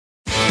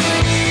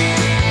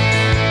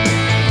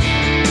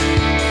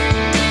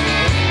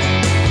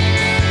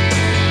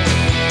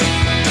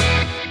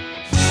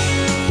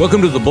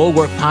Welcome to the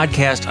Bulwark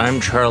Podcast. I'm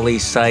Charlie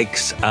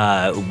Sykes.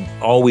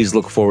 Always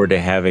look forward to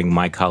having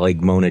my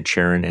colleague Mona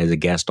Charen as a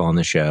guest on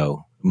the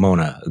show.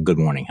 Mona, good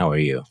morning. How are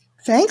you?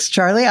 Thanks,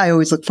 Charlie. I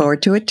always look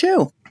forward to it,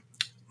 too.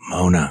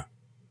 Mona,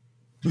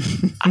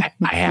 I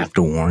have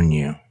to warn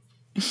you.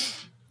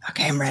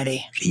 Okay, I'm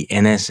ready. The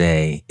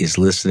NSA is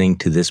listening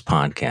to this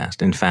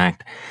podcast. In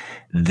fact,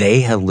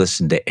 they have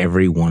listened to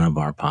every one of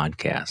our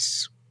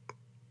podcasts.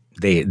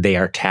 They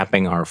are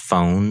tapping our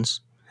phones.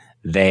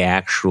 They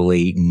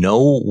actually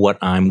know what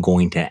I'm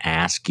going to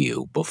ask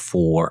you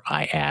before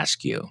I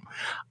ask you.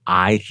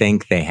 I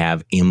think they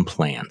have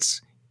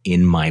implants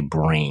in my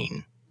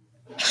brain.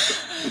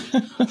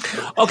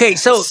 Okay,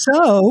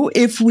 so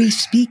if we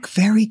speak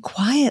very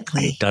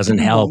quietly, it doesn't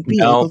help. Won't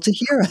be able to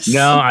hear us.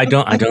 No, I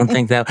don't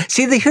think that.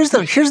 See, here's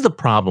the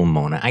problem,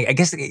 Mona. I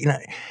guess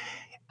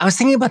I was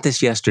thinking about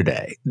this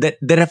yesterday. That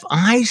if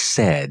I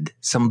said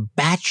some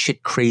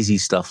batshit crazy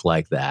stuff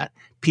like that,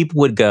 people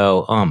would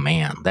go, "Oh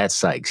man, that's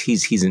Sykes.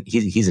 He's an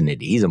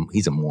idiot.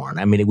 He's a moron."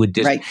 I mean, it would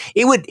just right.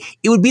 it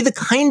would be the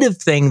kind of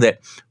thing that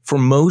for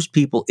most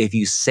people, if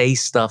you say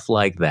stuff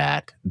like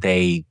that,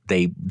 they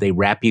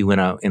wrap you in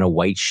a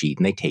white sheet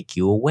and they take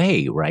you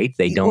away, right?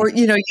 They don't. Or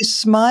you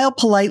smile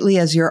politely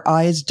as your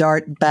eyes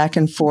dart back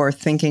and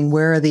forth, thinking,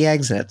 "Where are the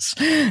exits?"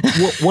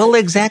 well,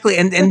 exactly,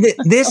 and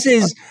this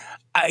is.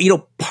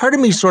 Part of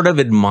me sort of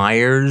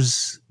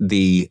admires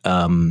it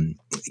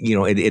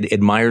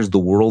admires the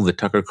world that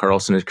Tucker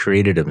Carlson has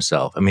created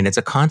himself. I mean, it's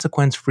a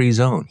consequence-free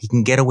zone. He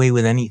can get away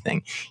with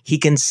anything. He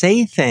can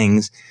say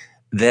things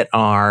that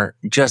are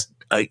just,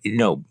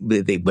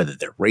 whether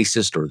they're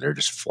racist or they're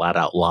just flat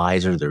out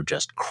lies or they're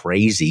just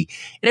crazy.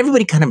 And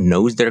everybody kind of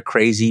knows they're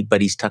crazy, but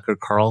he's Tucker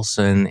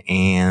Carlson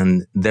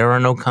and there are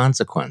no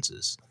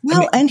consequences.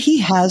 Well, and he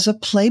has a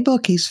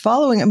playbook he's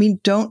following. I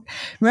mean, don't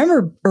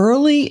remember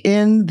early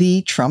in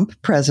the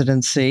Trump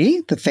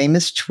presidency, the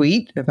famous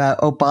tweet about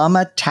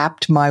Obama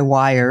tapped my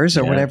wires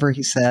or whatever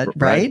he said,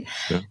 right?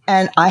 Yeah.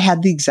 And I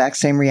had the exact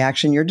same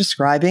reaction you're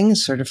describing,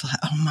 sort of like,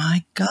 oh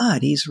my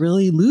God, he's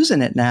really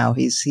losing it now.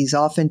 He's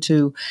off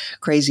into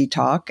crazy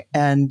talk.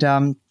 And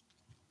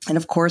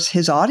of course,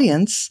 his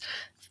audience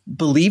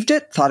believed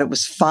it, thought it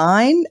was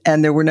fine,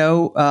 and there were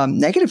no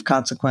negative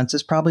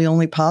consequences, probably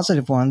only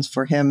positive ones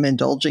for him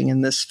indulging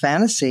in this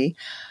fantasy.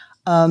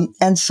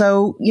 And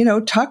so,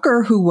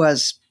 Tucker, who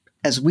was,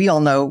 as we all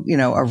know,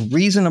 a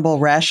reasonable,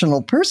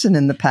 rational person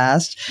in the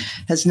past,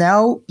 has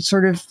now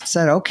sort of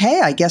said,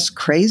 okay, I guess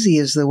crazy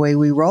is the way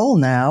we roll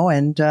now.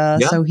 And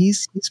so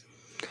he's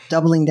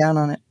doubling down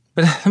on it.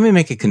 But let me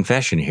make a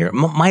confession here.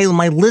 My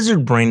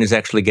lizard brain is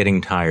actually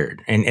getting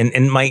tired.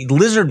 And my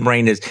lizard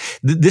brain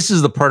this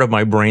is the part of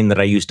my brain that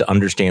I use to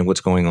understand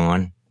what's going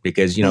on.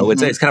 Because,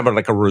 it's kind of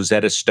like a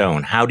Rosetta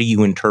Stone. How do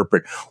you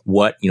interpret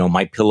what,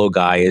 my pillow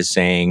guy is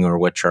saying or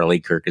what Charlie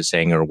Kirk is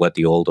saying or what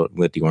the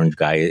orange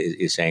guy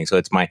is saying? So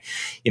it's my,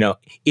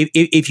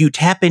 if you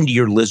tap into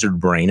your lizard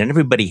brain, and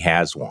everybody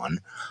has one,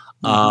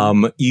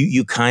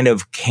 you kind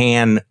of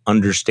can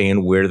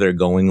understand where they're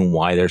going and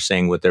why they're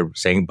saying what they're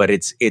saying, but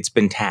it's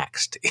been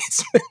taxed.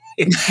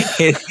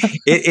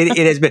 It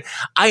has been.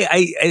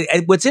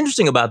 What's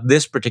interesting about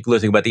this particular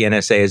thing about the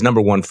NSA is,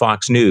 number one,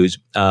 Fox News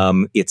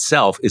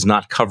itself is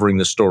not covering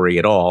the story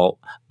at all.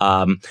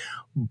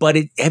 But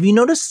have you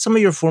noticed some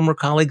of your former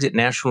colleagues at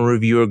National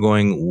Review are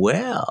going,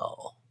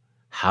 well,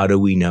 how do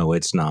we know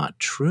it's not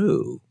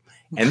true?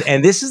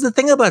 And this is the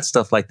thing about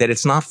stuff like that.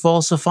 It's not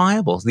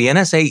falsifiable. The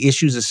NSA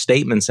issues a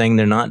statement saying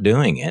they're not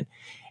doing it.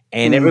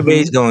 And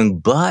everybody's going,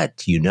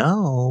 but,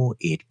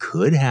 it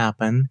could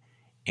happen.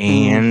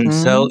 And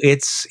so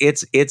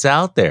it's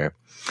out there.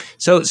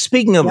 So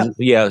speaking of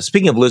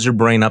lizard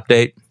brain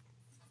update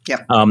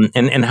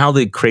and how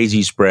the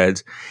crazy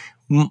spreads,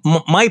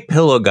 my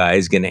pillow guy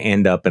is going to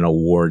end up in a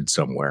ward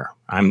somewhere.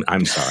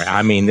 I'm sorry.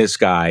 I mean, this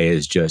guy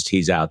is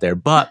he's out there.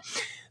 But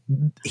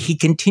he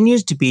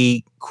continues to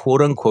be,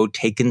 quote unquote,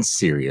 taken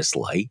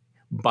seriously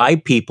by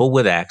people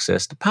with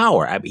access to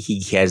power. I mean, he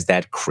has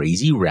that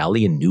crazy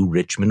rally in New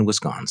Richmond,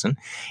 Wisconsin.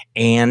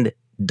 And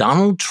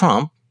Donald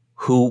Trump,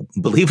 who,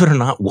 believe it or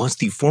not, was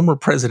the former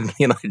president of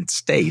the United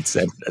States.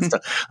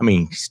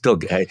 Still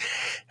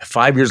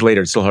 5 years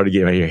later, it's still hard to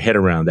get your head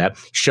around that.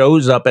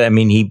 Shows up. I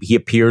mean, he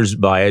appears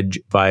via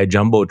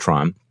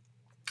Jumbotron.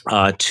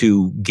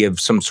 To give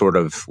some sort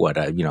of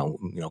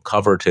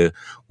cover to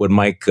what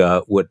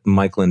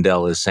Mike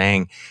Lindell is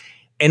saying.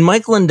 And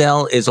Mike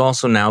Lindell is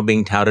also now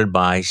being touted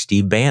by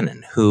Steve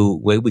Bannon, who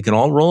we can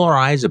all roll our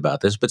eyes about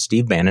this, but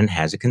Steve Bannon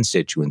has a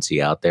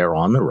constituency out there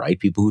on the right,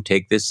 people who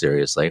take this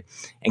seriously.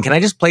 And can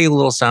I just play a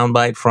little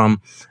soundbite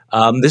from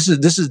this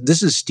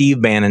is Steve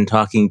Bannon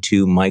talking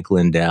to Mike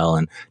Lindell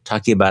and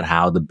talking about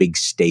how the big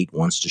state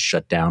wants to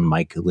shut down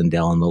Mike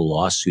Lindell, and the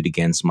lawsuit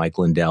against Mike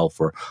Lindell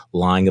for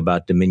lying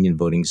about Dominion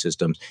voting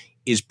systems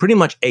is pretty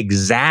much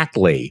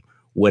exactly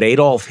what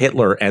Adolf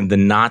Hitler and the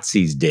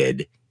Nazis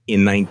did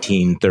in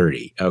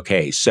 1930.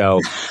 Okay, so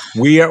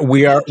we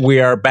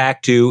are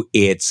back to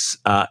it's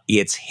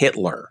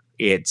Hitler,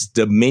 it's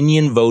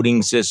Dominion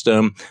voting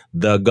system,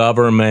 the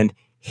government.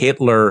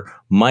 Hitler,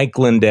 Mike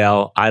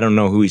Lindell. I don't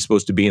know who he's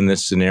supposed to be in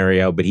this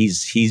scenario, but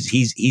he's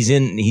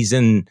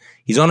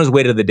on his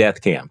way to the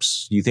death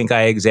camps. You think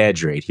I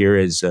exaggerate? Here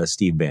is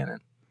Steve Bannon.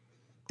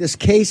 This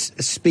case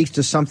speaks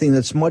to something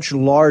that's much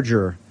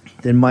larger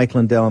than Mike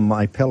Lindell and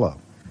My Pillow.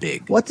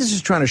 Big. What this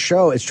is trying to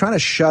show, it's trying to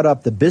shut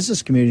up the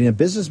business community and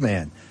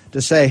businessman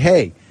to say,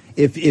 hey,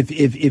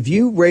 if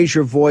you raise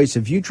your voice,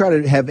 if you try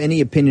to have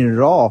any opinion at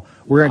all,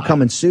 we're going to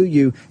come and sue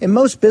you. And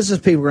most business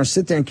people are going to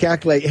sit there and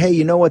calculate, hey,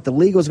 you know what? The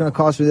legal is going to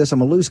cost me this. I'm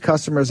going to lose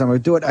customers. I'm going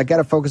to do it. I got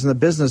to focus on the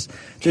business.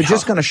 They're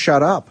just going to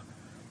shut up.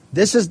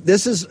 This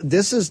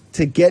is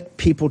to get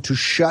people to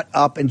shut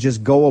up and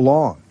just go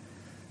along.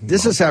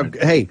 This is how,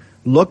 hey,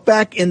 look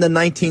back in the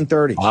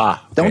 1930s.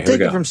 Don't take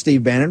it from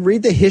Steve Bannon.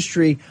 Read the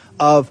history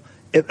of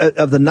the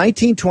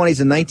 1920s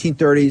and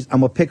 1930s.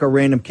 I'm going to pick a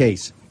random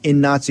case in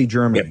Nazi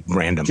Germany. Yeah,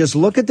 random. Just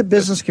look at the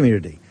business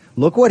community.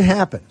 Look what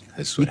happened.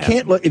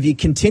 Can't look. If you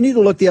continue to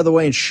look the other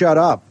way and shut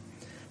up,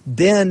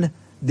 then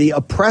the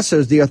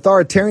oppressors, the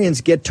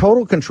authoritarians, get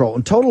total control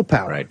and total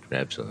power. Right,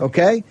 absolutely.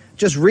 Okay?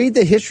 Just read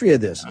the history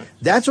of this.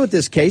 That's what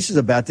this case is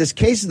about. This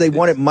case is they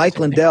wanted Mike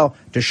Lindell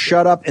to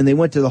shut up, and they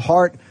went to the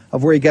heart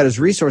of where he got his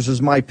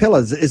resources, My Pillow.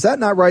 Is that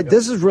not right?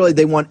 This is really,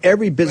 they want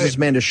every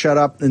businessman to shut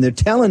up, and they're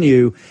telling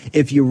you,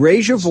 if you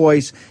raise your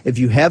voice, if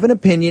you have an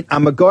opinion,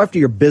 I'm going to go after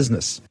your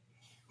business.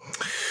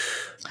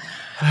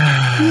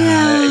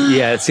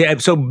 Yeah.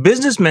 So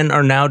businessmen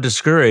are now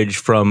discouraged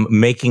from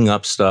making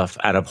up stuff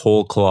out of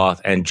whole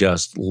cloth and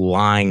just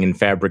lying and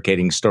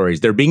fabricating stories.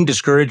 They're being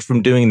discouraged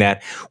from doing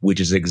that, which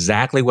is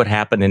exactly what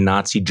happened in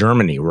Nazi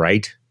Germany,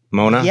 right,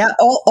 Mona? Yeah.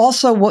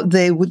 Also, what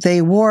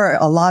they wore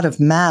a lot of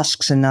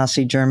masks in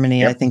Nazi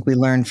Germany. Yep. I think we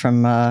learned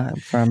from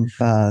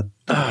the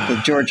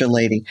Georgia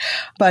lady.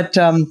 But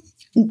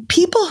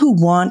people who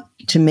want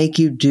to make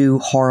you do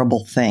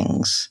horrible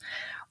things,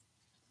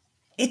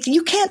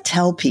 you can't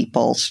tell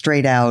people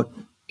straight out,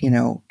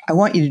 I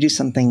want you to do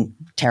something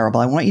terrible.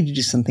 I want you to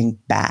do something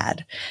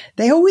bad.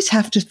 They always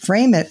have to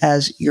frame it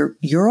as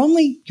you're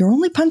only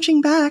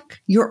punching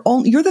back. You're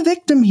the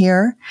victim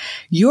here.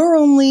 You're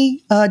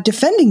only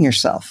defending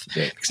yourself,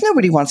 because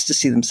nobody wants to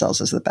see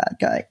themselves as the bad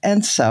guy.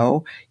 And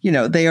so,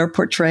 they are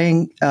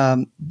portraying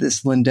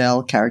this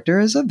Lindell character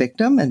as a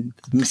victim and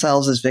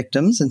themselves as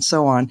victims and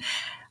so on.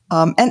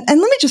 And let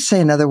me just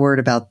say another word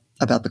about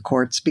the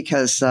courts,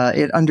 because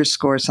it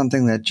underscores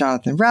something that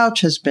Jonathan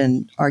Rauch has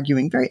been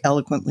arguing very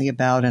eloquently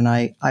about. And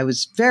I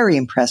was very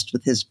impressed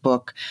with his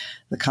book,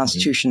 The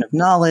Constitution of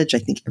Knowledge. I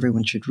think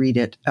everyone should read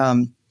it.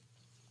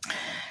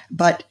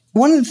 But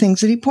one of the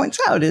things that he points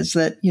out is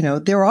that,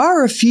 there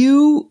are a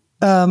few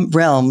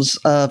realms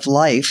of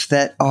life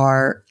that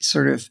are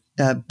sort of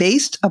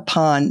based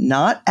upon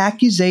not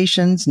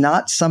accusations,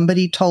 not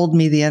somebody told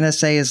me the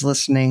NSA is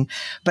listening,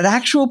 but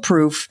actual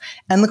proof.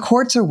 And the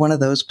courts are one of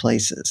those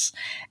places.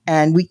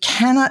 And we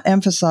cannot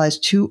emphasize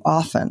too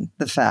often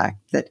the fact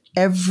that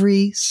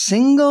every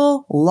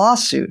single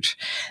lawsuit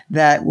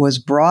that was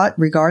brought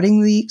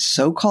regarding the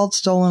so-called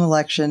stolen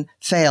election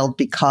failed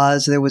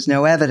because there was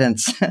no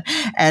evidence.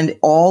 And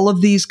all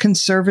of these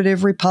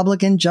conservative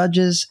Republican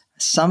judges,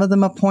 some of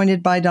them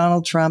appointed by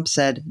Donald Trump,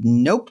 said,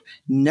 nope,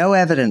 no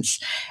evidence.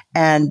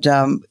 And,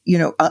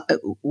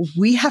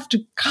 we have to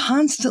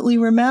constantly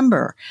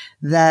remember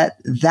that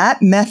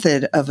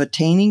method of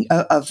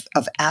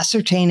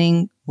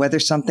ascertaining whether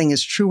something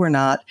is true or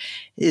not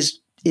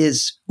is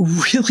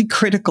really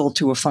critical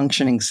to a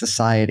functioning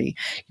society.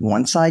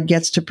 One side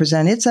gets to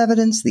present its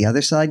evidence, the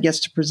other side gets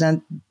to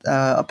present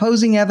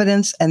opposing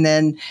evidence, and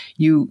then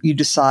you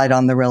decide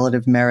on the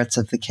relative merits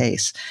of the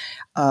case.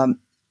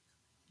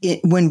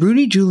 When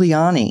Rudy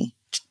Giuliani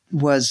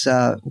was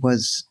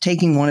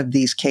taking one of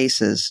these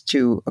cases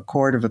to a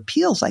court of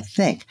appeals, I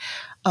think,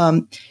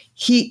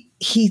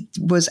 he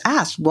was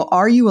asked, well,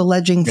 are you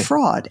alleging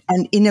fraud?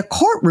 And in a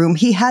courtroom,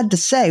 he had to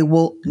say,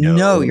 well,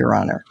 no, Your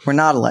Honor, we're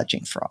not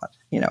alleging fraud.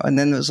 And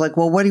then it was like,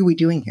 well, what are we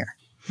doing here?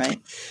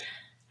 Right.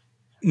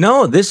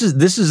 No, this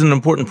is an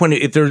important point.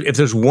 If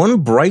there's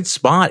one bright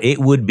spot, it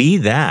would be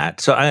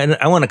that. So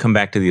I want to come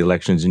back to the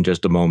elections in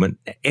just a moment.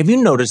 Have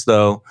you noticed,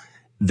 though,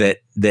 that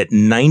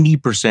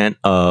 90%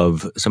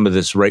 of some of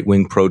this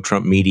right-wing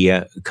pro-Trump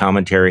media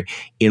commentary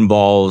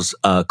involves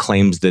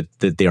claims that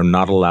they are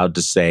not allowed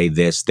to say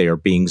this, they are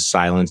being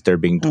silenced, they're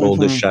being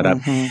told to shut up.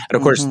 And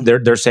of course,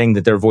 they're saying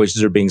that their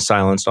voices are being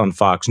silenced on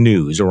Fox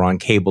News or on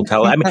cable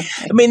television.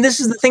 I mean, this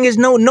is the thing: is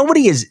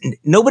nobody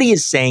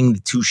is saying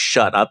to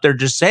shut up. They're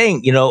just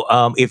saying,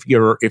 if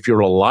you're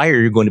a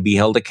liar, you're going to be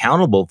held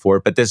accountable for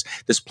it. But this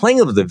playing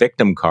of the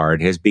victim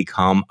card has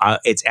become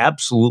it's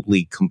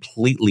absolutely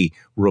completely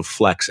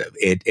reflexive.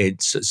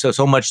 It's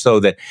so much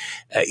so that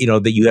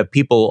that you have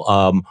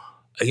people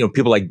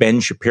people like Ben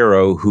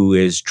Shapiro, who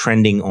is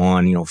trending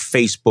on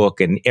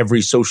Facebook and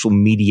every social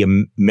media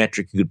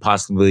metric you could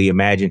possibly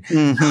imagine,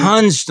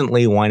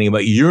 constantly whining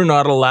about you're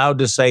not allowed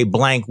to say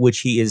blank,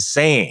 which he is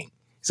saying.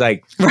 It's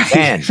like,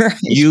 Ben,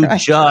 you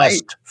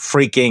just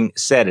freaking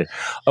said it.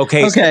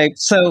 Okay.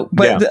 So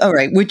all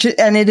right.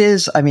 And it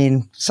is,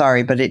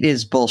 sorry, but it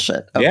is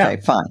bullshit.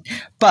 Okay, fine.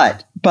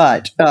 But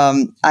But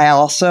I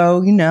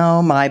also,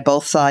 my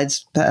both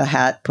sides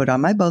hat, put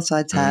on my both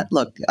sides hat.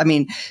 Look, I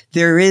mean,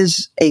 there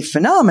is a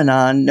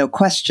phenomenon, no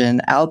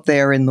question, out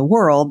there in the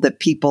world that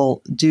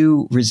people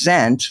do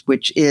resent,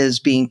 which is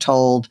being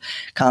told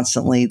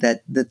constantly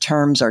that the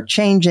terms are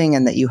changing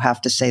and that you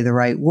have to say the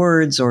right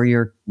words or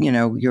you're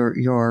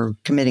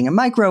committing a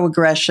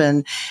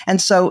microaggression.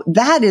 And so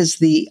that is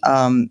the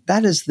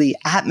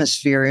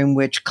atmosphere in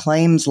which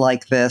claims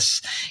like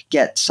this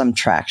get some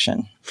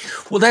traction.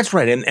 Well, that's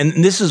right.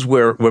 And this is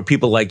where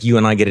people like you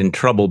and I get in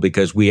trouble,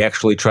 because we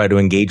actually try to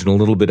engage in a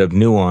little bit of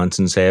nuance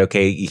and say,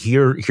 okay,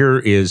 here's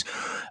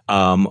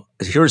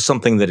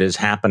something that is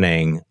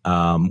happening,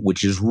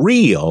 which is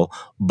real,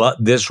 but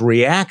this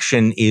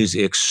reaction is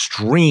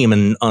extreme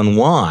and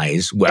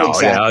unwise. Well,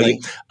 exactly.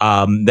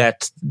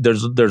 That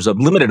there's a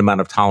limited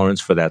amount of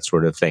tolerance for that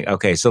sort of thing.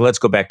 Okay, so let's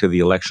go back to the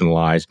election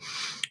lies,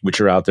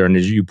 which are out there. And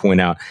as you point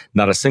out,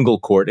 not a single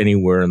court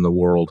anywhere in the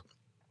world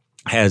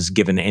has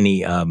given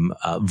any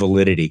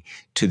validity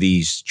to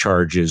these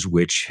charges,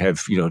 which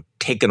have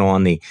taken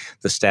on the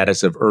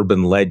status of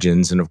urban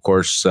legends. And of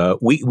course,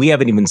 we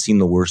haven't even seen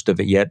the worst of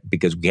it yet,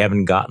 because we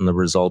haven't gotten the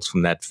results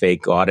from that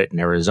fake audit in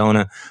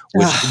Arizona,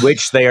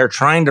 which they are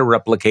trying to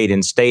replicate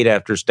in state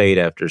after state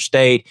after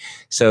state.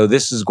 So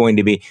this is going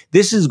to be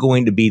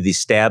the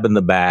stab in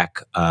the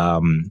back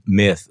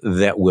myth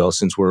that will,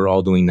 since we're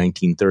all doing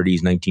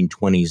 1930s,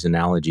 1920s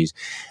analogies,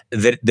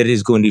 that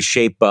is going to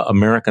shape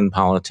American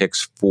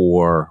politics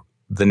for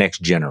the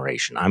next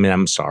generation. I mean,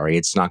 I'm sorry,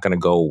 it's not going to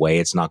go away.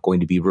 It's not going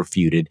to be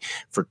refuted.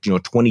 For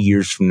 20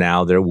 years from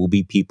now, there will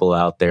be people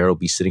out there who will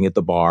be sitting at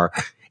the bar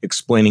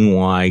explaining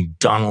why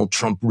Donald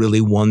Trump really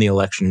won the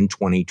election in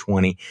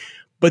 2020.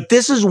 But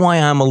this is why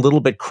I'm a little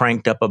bit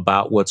cranked up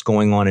about what's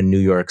going on in New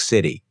York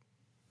City.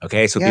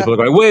 Okay, so people are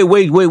going,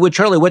 wait,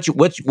 Charlie, what's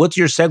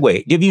your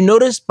segue? Have you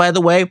noticed, by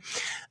the way,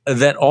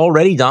 that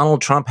already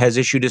Donald Trump has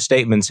issued a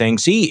statement saying,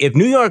 see, if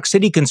New York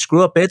City can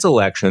screw up its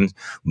elections,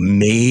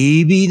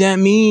 maybe that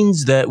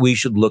means that we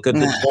should look at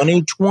the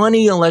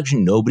 2020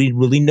 election. Nobody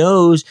really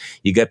knows.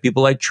 You got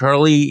people like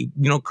Charlie,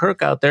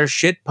 Kirk out there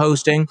shit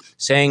posting,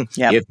 saying,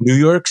 if New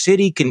York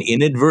City can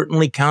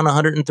inadvertently count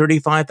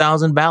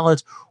 135,000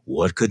 ballots,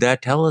 what could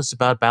that tell us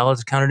about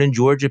ballots counted in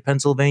Georgia,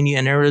 Pennsylvania,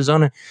 and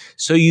Arizona?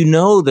 So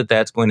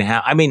that's going to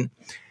happen. I mean,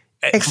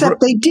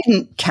 except they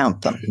didn't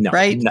count them,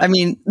 right? No. I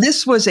mean,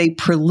 this was a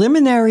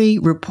preliminary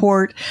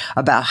report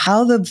about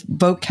how the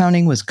vote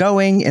counting was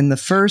going in the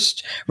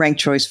first ranked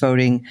choice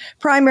voting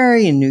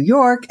primary in New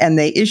York. And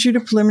they issued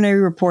a preliminary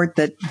report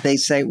that they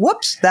say,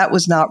 whoops, that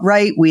was not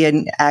right. We had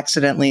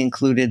accidentally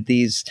included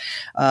these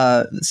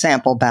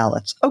sample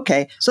ballots.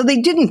 Okay, so they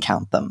didn't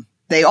count them.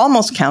 They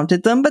almost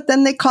counted them, but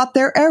then they caught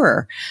their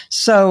error.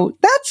 So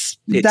that's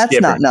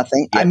not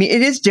nothing. Yeah. I mean,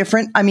 it is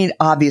different. I mean,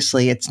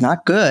 obviously, it's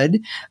not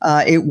good.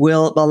 A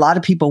lot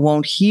of people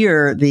won't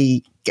hear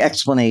the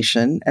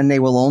explanation, and they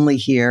will only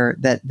hear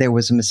that there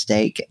was a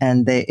mistake,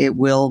 and it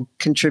will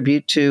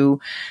contribute to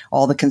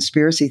all the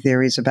conspiracy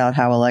theories about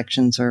how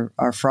elections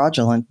are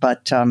fraudulent.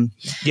 But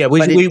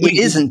it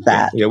isn't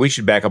that. Yeah, we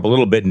should back up a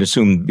little bit and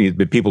assume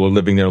that people are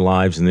living their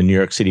lives, and the New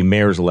York City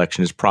mayor's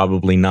election is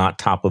probably not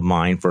top of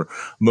mind for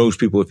most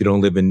people if you don't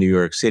live in New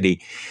York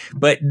City.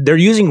 But they're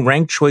using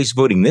ranked choice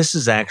voting. This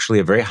is actually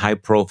a very high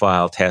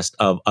profile test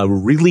of a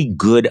really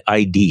good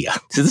idea.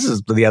 So this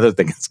is the other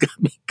thing that's got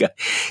me good.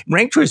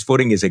 Ranked choice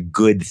voting is a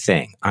good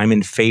thing. I'm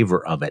in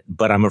favor of it,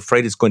 but I'm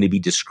afraid it's going to be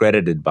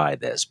discredited by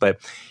this. But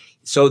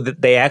so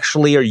that they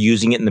actually are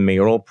using it in the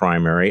mayoral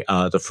primary,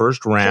 the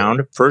first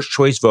round, first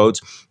choice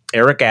votes.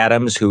 Eric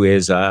Adams, who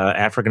is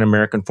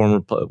African-American,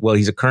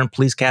 he's a current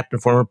police captain,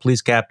 former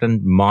police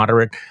captain,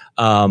 moderate,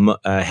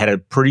 had a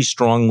pretty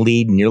strong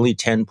lead, nearly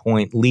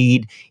 10-point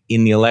lead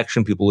in the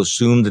election. People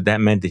assumed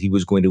that meant that he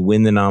was going to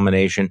win the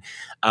nomination.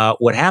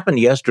 What happened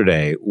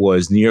yesterday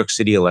was the New York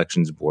City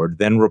Elections Board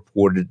then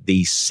reported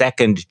the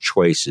second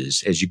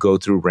choices as you go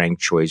through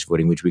ranked choice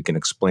voting, which we can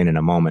explain in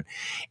a moment.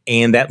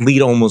 And that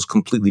lead almost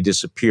completely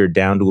disappeared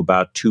down to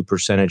about 2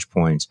 percentage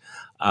points.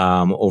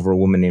 Over a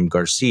woman named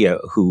Garcia,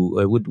 who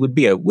would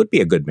be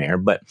a good mayor.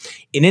 But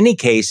in any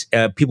case,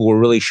 people were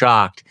really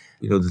shocked,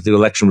 that the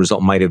election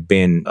result might have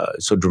been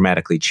so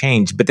dramatically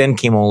changed. But then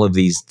came all of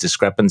these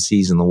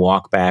discrepancies and the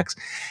walkbacks,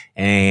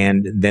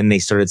 and then they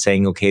started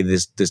saying, okay,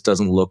 this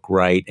doesn't look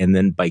right. And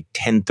then by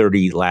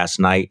 10:30 last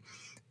night,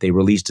 they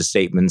released a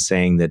statement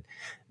saying that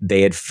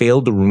they had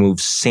failed to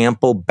remove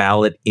sample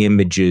ballot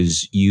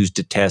images used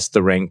to test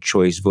the ranked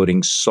choice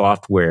voting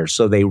software.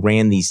 So they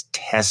ran these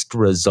test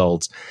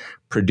results,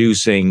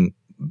 producing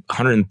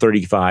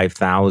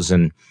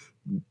 135,000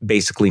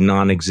 basically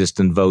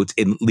non-existent votes,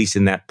 at least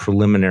in that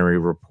preliminary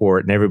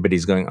report. And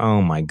everybody's going,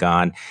 oh my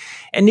God.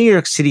 And New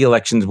York City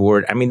Elections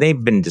Board, I mean,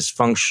 they've been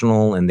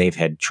dysfunctional and they've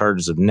had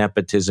charges of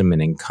nepotism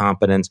and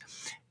incompetence.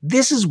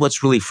 This is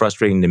what's really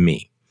frustrating to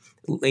me.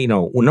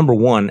 Number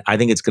one, I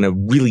think it's going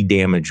to really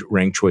damage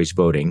ranked choice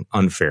voting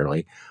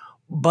unfairly.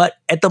 But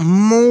at the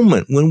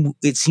moment, when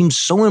it seems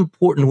so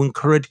important to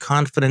encourage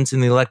confidence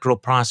in the electoral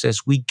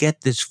process, we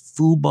get this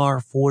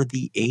FUBAR for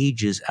the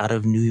ages out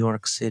of New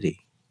York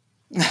City.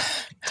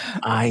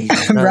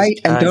 Right.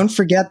 And don't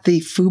forget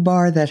the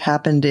FUBAR that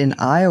happened in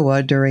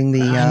Iowa during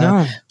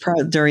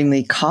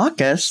the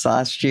caucus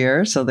last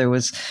year. So there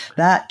was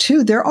that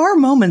too. There are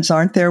moments,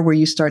 aren't there, where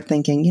you start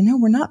thinking,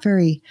 we're not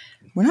very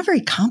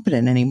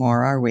competent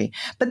anymore, are we?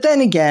 But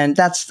then again,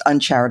 that's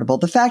uncharitable.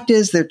 The fact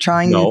is they're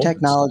trying new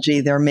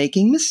technology. They're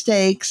making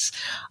mistakes.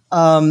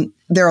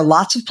 There are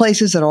lots of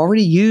places that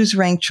already use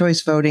ranked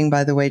choice voting,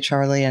 by the way,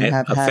 Charlie, and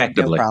have had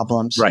no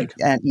problems. Right.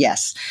 And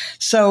yes.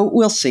 So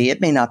we'll see. It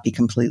may not be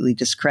completely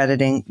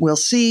discrediting. We'll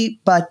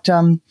see. But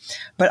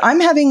I'm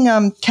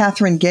having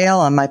Catherine Gale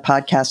on my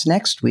podcast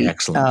next week,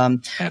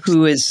 Excellent.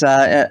 Who is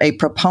a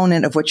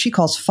proponent of what she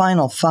calls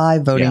Final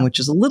Five voting, which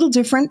is a little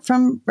different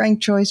from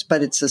ranked choice,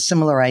 but it's a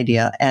similar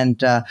idea.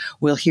 And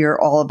we'll hear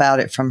all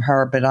about it from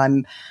her. But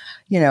I'm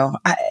there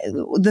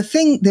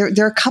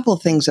are a couple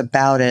of things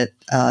about it,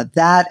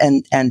 that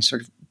and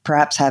sort of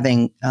perhaps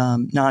having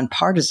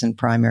nonpartisan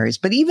primaries.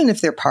 But even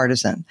if they're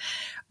partisan,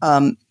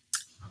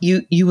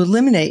 you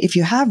eliminate, if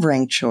you have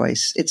ranked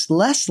choice, it's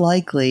less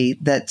likely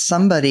that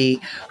somebody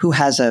who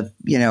has a,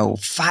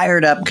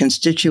 fired up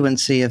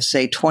constituency of,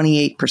 say,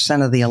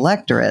 28% of the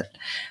electorate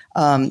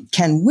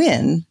can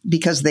win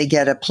because they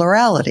get a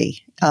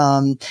plurality.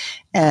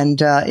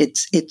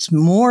 It's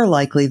more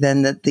likely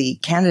then that the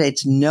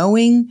candidates,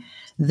 knowing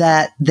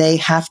that they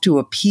have to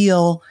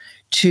appeal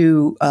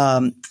to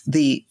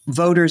the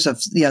voters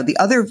of the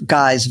other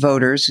guy's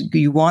voters,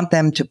 you want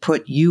them to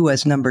put you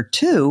as number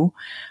two.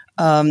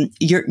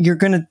 You're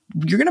gonna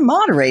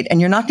moderate,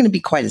 and you're not going to be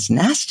quite as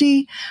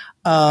nasty.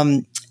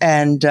 And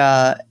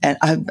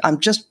I'm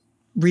just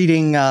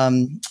reading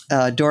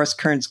Doris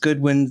Kearns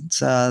Goodwin's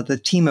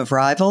The Team of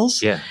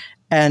Rivals. Yeah.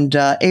 And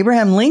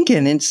Abraham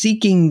Lincoln, in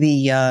seeking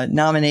the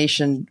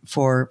nomination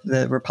for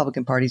the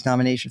Republican Party's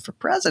nomination for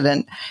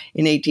president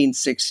in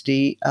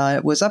 1860,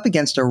 was up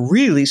against a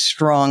really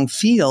strong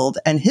field.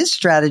 And his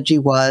strategy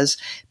was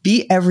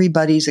be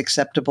everybody's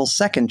acceptable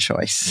second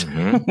choice,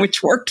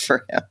 which worked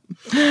for him.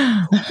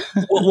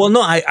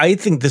 No, I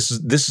think this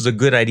is a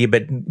good idea.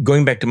 But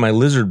going back to my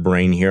lizard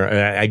brain here,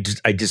 I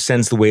just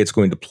sense the way it's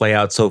going to play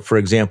out. So, for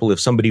example, if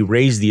somebody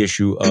raised the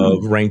issue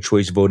of ranked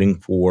choice voting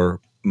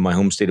for my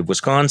home state of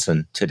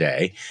Wisconsin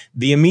today,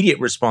 the immediate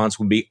response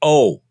would be,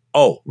 oh,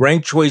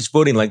 ranked choice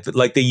voting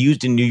like they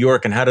used in New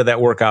York, and how did that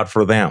work out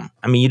for them?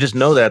 I mean, you just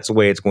know that's the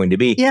way it's going to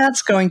be. Yeah,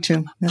 it's going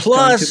to.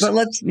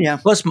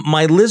 Plus,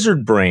 my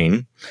lizard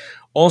brain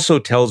also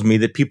tells me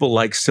that people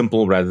like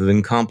simple rather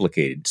than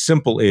complicated.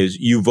 Simple is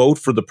you vote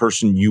for the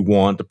person you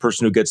want. The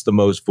person who gets the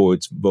most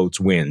votes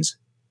wins.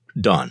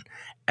 Done.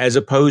 As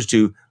opposed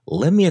to,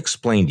 let me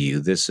explain to you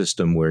this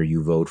system where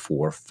you vote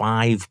for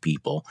 5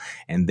 people,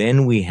 and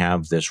then we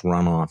have this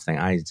runoff thing.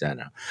 I don't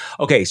know.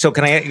 Okay, so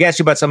can I ask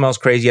you about something else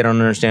crazy I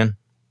don't understand?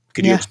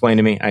 Could you explain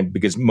to me?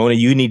 Because, Mona,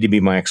 you need to be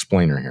my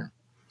explainer here.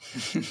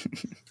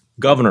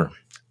 Governor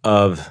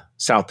of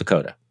South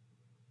Dakota,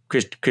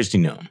 Kristi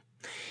Noem,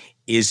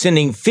 is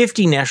sending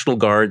 50 National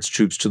Guards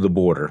troops to the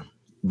border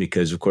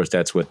because, of course,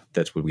 that's what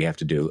we have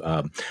to do.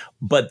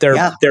 But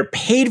they're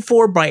paid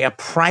for by a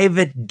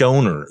private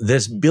donor,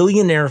 this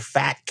billionaire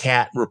fat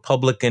cat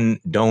Republican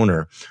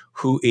donor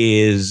who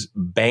is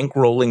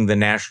bankrolling the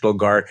National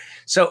Guard.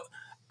 So,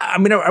 I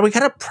mean, are we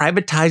kind of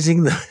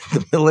privatizing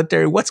the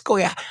military? What's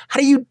going on? How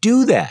do you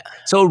do that?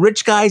 So a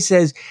rich guy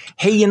says,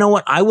 hey, you know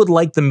what? I would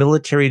like the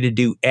military to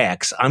do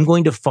X. I'm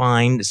going to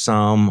find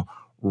some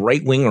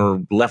right-wing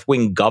or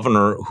left-wing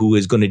governor who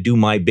is going to do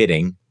my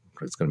bidding.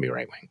 It's going to be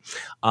right-wing.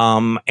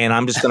 And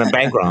I'm just going to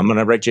bankroll. I'm going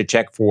to write you a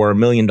check for $1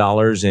 million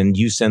and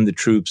you send the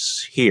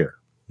troops here.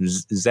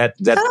 Is that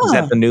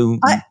the new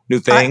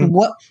thing?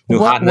 What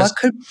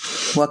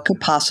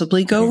could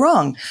possibly go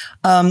wrong?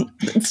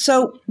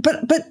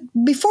 But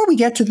before we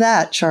get to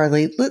that,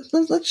 Charlie,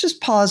 let's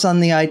just pause on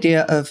the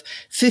idea of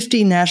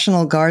 50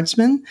 National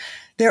Guardsmen.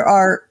 There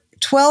are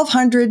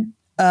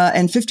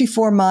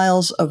 1,254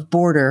 miles of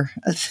border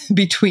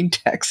between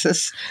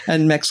Texas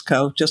and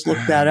Mexico. Just look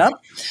that up.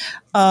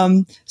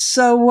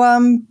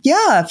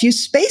 If you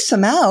space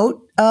them out,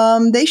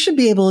 they should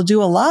be able to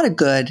do a lot of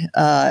good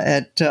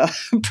at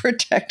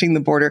protecting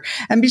the border.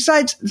 And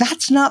besides,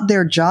 that's not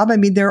their job. I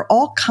mean, there are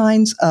all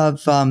kinds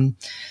of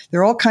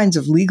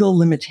legal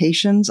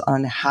limitations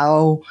on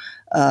how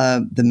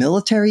the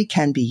military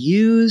can be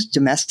used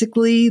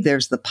domestically.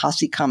 There's the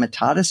Posse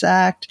Comitatus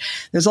Act.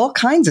 There's all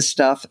kinds of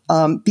stuff.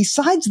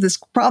 Besides this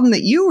problem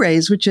that you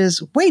raise, which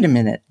is, wait a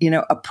minute,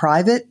 a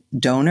private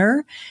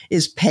donor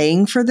is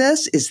paying for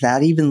this. Is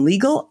that even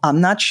legal?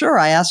 I'm not sure.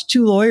 I asked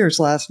 2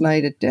 lawyers last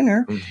night at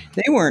dinner.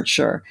 They weren't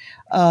sure.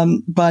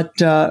 But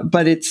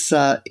it's,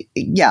 I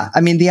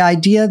mean, the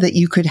idea that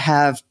you could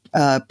have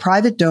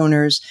private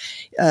donors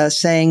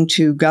saying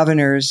to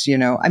governors,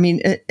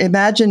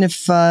 imagine if,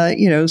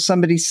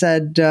 somebody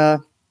said,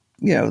 how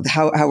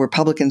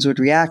Republicans would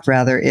react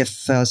rather if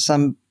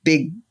some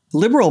big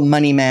liberal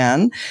money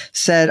man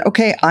said,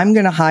 okay, I'm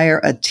going to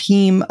hire a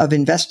team of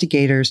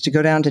investigators to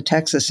go down to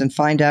Texas and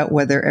find out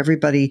whether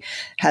everybody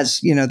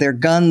has, their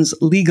guns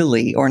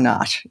legally or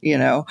not,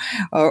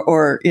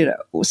 or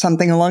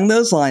something along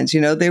those lines.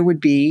 There would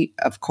be,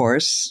 of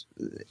course,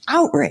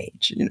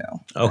 outrage,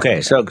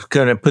 Okay. So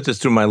can I put this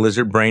through my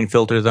lizard brain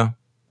filter though?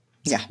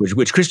 Yeah.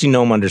 Which Kristi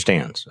Noem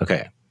understands.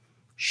 Okay.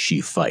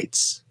 She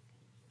fights.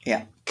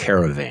 Yeah.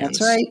 Caravans.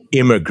 That's right.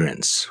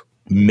 Immigrants.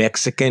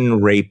 Mexican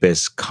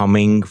rapists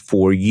coming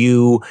for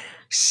you.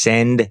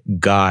 Send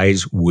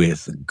guys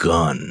with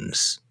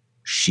guns.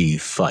 She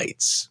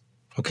fights.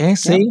 Okay,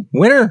 see? Yep.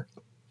 Winner.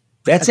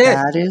 That's it.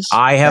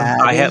 I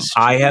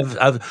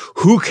have,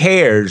 who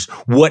cares?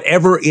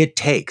 Whatever it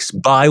takes,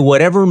 by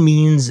whatever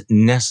means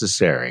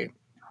necessary.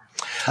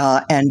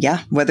 And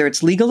whether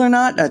it's legal or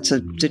not, that's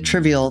a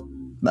trivial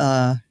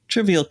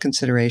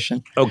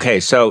consideration. Okay,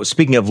 so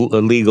speaking of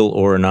legal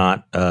or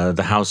not,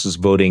 the House is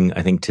voting,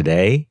 I think,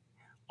 today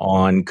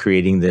on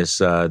creating this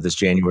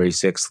January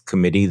 6th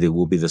committee that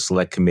will be the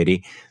select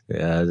committee.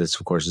 This,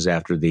 of course, is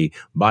after the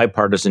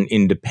bipartisan,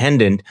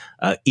 independent,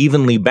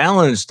 evenly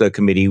balanced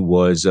committee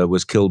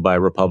was killed by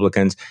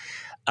Republicans.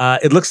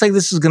 It looks like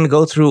this is going to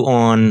go through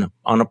on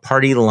a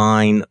party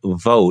line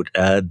vote.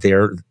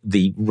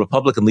 The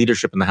Republican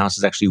leadership in the House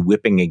is actually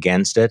whipping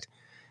against it.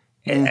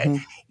 Mm-hmm.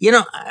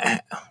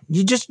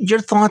 Your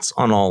thoughts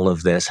on all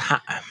of this?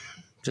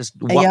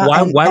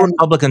 Why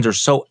Republicans are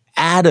so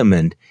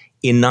adamant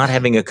in not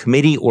having a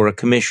committee or a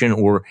commission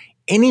or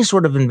any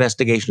sort of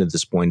investigation at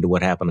this point into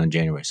what happened on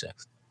January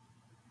 6th?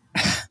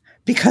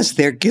 Because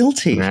they're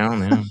guilty.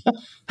 Yeah.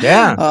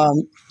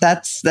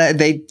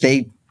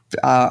 They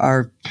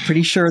are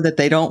pretty sure that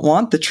they don't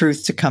want the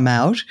truth to come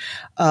out.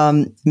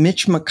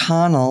 Mitch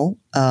McConnell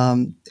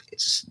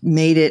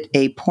made it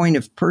a point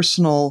of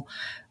personal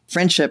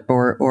friendship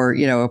or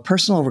a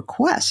personal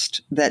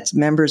request that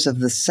members of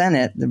the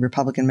Senate, the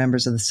Republican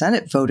members of the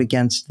Senate, vote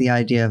against the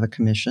idea of a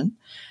commission.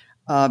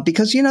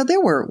 Because,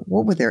 there were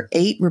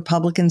 8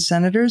 Republican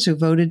senators who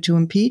voted to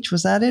impeach?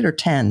 Was that it, or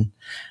 10?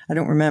 I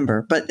don't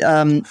remember. But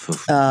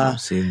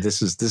see,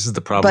 this is the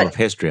problem of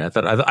history. I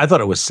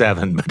thought it was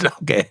 7, but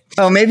okay.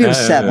 Oh, maybe it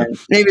was 7.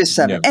 Maybe it was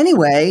 7. Yeah.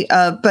 Anyway,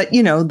 but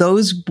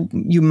those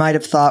you might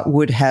have thought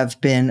would have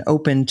been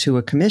open to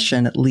a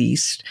commission at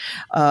least.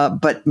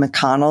 But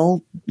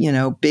McConnell,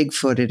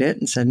 big-footed it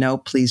and said, no,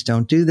 please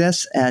don't do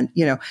this. And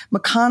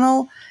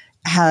McConnell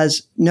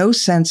has no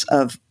sense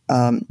of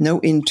no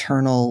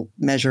internal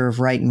measure of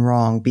right and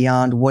wrong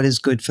beyond what is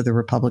good for the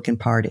Republican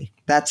Party.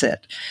 That's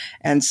it.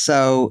 And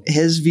so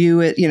his view,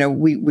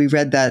 we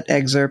read that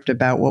excerpt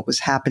about what was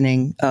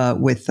happening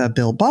with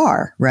Bill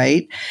Barr,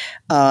 right?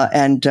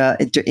 And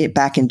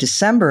back in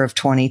December of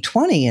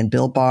 2020, and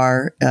Bill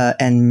Barr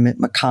and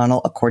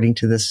McConnell, according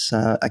to this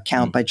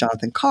account by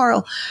Jonathan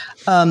Karl,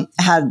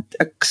 had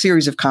a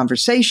series of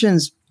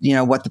conversations.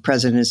 What the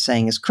president is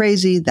saying is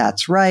crazy.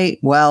 That's right.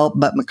 Well,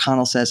 but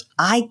McConnell says,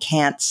 I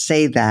can't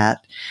say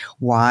that.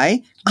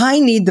 Why? I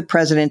need the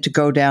president to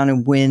go down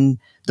and win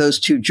those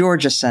 2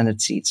 Georgia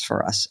Senate seats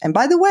for us. And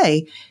by the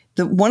way,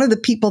 one of the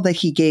people that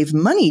he gave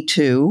money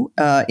to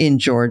in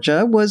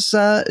Georgia was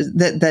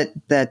that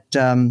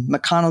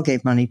McConnell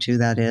gave money to,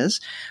 that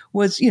is,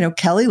 was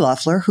Kelly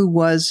Loeffler, who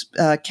was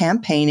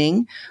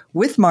campaigning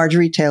with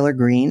Marjorie Taylor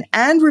Greene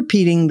and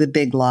repeating the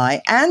big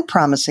lie and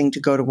promising to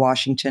go to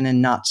Washington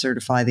and not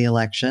certify the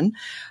election.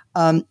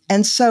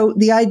 And so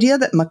the idea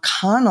that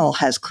McConnell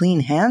has clean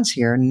hands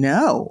here,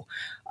 no.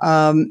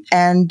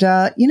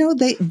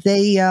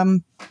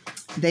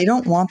 They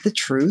don't want the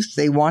truth.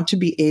 They want to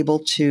be able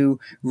to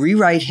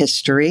rewrite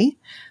history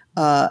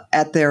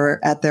at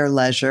their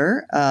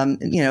leisure.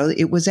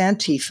 It was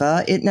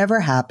Antifa. It never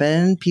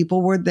happened.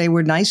 They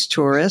were nice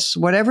tourists,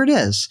 whatever it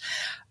is.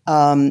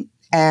 And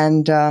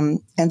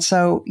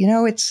so,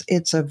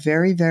 it's a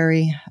very,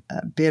 very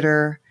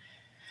bitter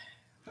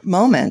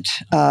moment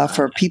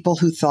for people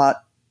who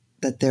thought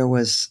that there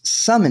was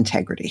some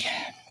integrity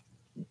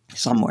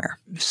somewhere.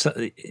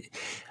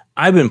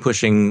 I've been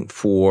pushing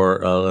for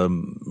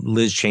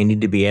Liz Cheney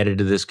to be added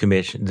to this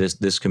commission,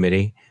 this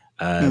committee.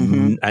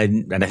 And I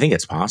think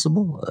it's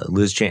possible.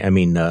 Nancy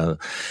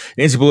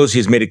Pelosi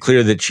has made it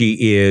clear that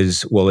she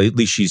is, well, at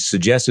least she's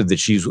suggested that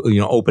she's,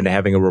 open to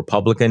having a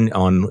Republican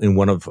in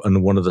one of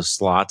the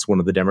slots,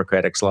 one of the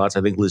Democratic slots.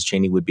 I think Liz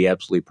Cheney would be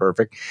absolutely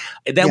perfect.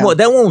 That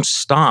won't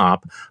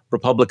stop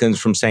Republicans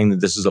from saying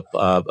that this is a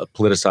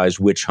politicized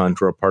witch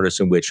hunt or a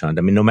partisan witch hunt.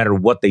 I mean, no matter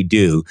what they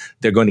do,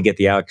 they're going to get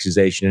the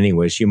accusation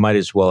anyway. So you might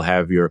as well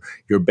have your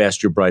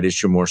best, your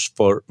brightest, your most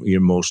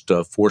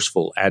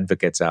forceful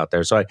advocates out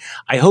there. So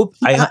I hope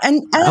I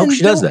hope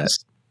she does that.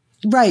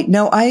 Right.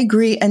 No, I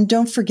agree. And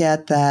don't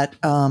forget that,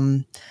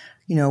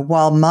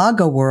 while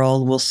MAGA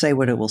world will say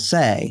what it will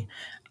say,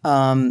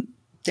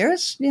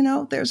 there's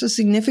a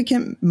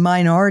significant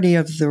minority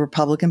of the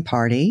Republican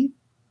Party,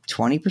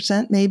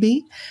 20%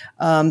 maybe,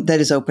 that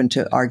is open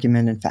to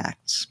argument and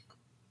facts.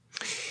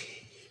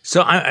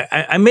 So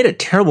I made a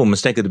terrible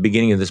mistake at the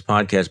beginning of this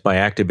podcast by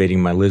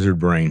activating my lizard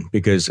brain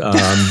because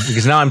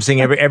now I'm seeing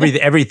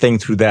everything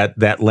through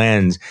that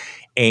lens.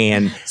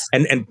 The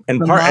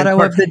part motto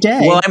part, of the day.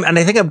 well, and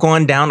I think I've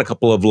gone down a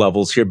couple of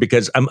levels here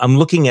because I'm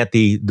looking at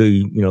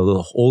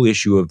the whole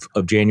issue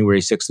of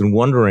January 6th and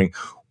wondering,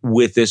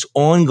 with this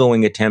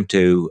ongoing attempt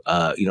to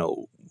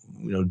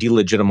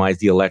delegitimize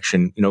the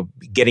election,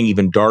 getting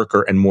even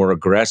darker and more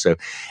aggressive.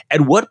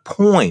 At what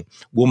point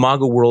will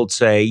MAGA world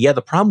say, yeah,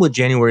 the problem with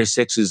January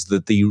 6th is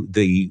that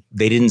they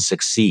didn't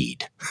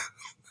succeed?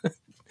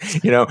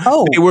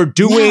 They were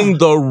doing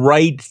the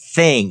right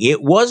thing.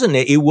 It wasn't.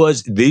 It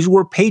was, these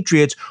were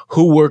patriots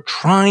who were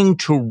trying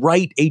to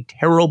right a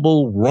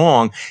terrible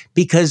wrong,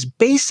 because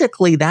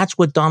basically that's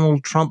what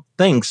Donald Trump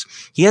thinks.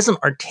 He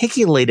hasn't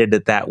articulated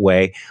it that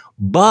way,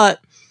 but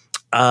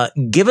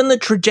given the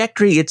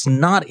trajectory, it's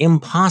not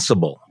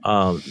impossible.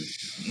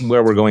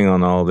 Where we're going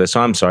on all of this.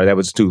 So I'm sorry, that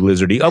was too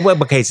lizardy. Oh, well,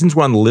 okay. Since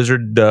we're on the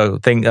lizard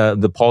thing,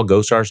 the Paul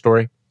Gosar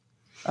story.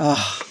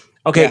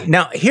 Okay. Yeah.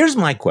 Now here's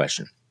my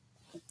question.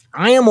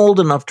 I am old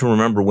enough to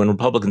remember when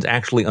Republicans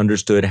actually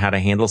understood how to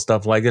handle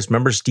stuff like this.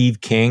 Remember Steve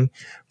King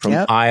from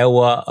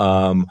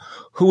Iowa,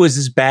 who was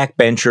this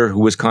backbencher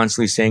who was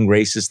constantly saying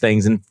racist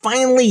things. And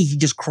finally, he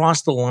just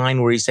crossed the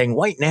line where he's saying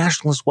white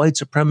nationalist, white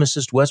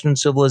supremacist, Western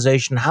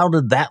civilization. How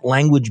did that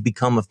language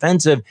become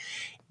offensive?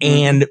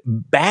 And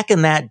back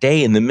in that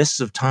day, in the mists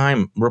of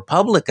time,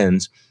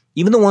 Republicans,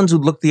 even the ones who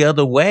looked the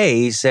other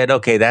way, said,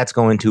 okay, that's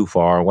going too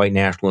far, white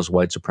nationalist,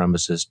 white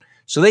supremacist.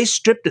 So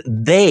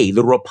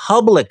the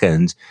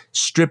Republicans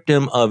stripped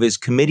him of his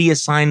committee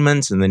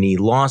assignments, and then he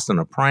lost in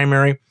a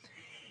primary.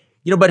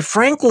 But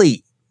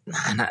frankly,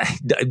 I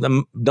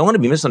don't want to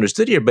be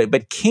misunderstood here,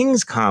 but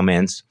King's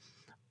comments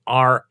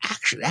are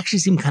actually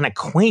seem kind of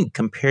quaint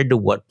compared to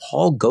what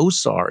Paul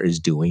Gosar is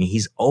doing.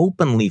 He's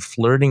openly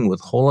flirting with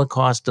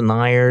Holocaust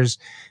deniers,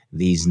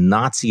 these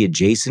Nazi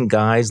adjacent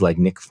guys like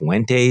Nick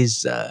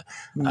Fuentes.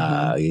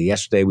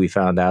 Yesterday we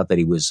found out that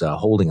he was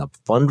holding a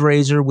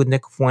fundraiser with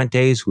Nick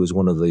Fuentes, who is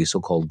one of the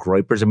so-called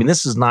Groypers. I mean,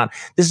 this is not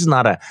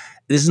a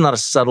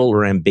subtle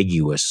or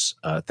ambiguous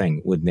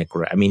thing with Nick.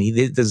 I mean,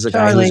 this is a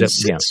guy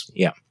who's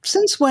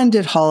Since when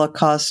did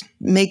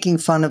making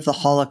fun of the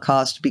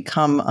Holocaust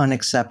become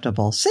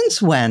unacceptable?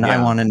 Since when? I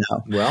want to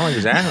know. Well,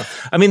 exactly.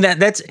 I mean,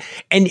 that's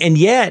and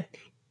yet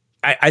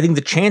I think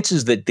the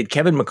chances that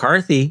Kevin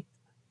McCarthy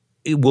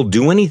will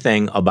do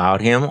anything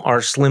about him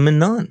are slim and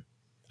none.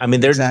 I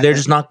mean, they're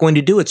just not going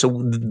to do it. So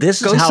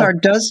this is how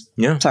Gosar does.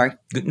 Yeah. Sorry.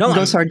 No,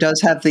 Gosar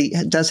does have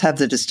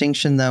the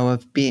distinction, though,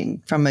 of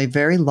being from a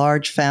very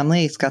large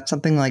family. He's got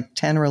something like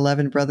 10 or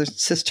 11 brothers and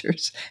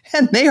sisters,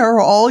 and they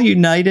are all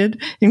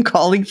united in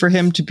calling for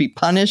him to be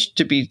punished,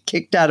 to be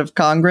kicked out of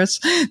Congress.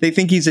 They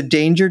think he's a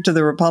danger to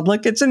the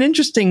republic. It's an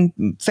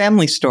interesting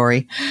family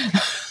story.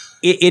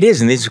 It is,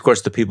 and these, of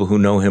course, the people who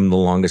know him the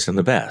longest and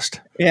the best.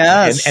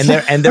 Yes,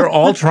 and they're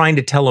all trying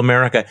to tell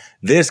America,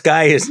 this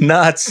guy is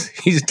nuts.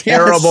 He's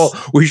terrible.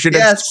 Yes. We should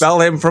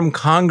expel him from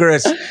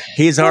Congress.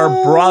 He's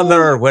our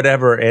brother.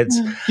 Whatever it's.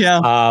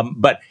 Yeah.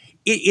 But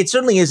it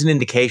certainly is an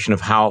indication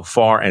of how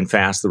far and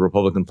fast the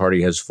Republican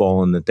Party has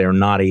fallen, that they're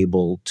not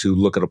able to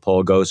look at a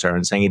Paul Gosar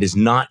and saying it is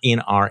not in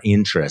our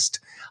interest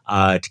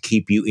to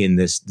keep you in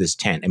this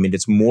tent. I mean,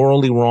 it's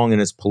morally wrong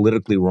and it's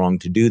politically wrong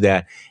to do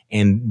that,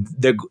 and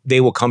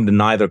they will come to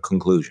neither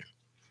conclusion.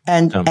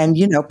 And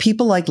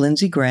people like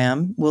Lindsey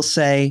Graham will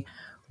say,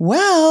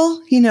 well,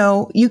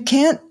 you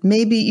can't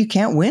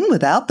win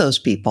without those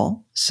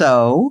people.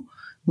 So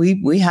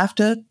we have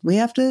to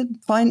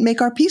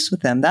make our peace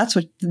with them. That's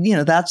what,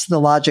 that's the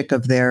logic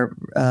of their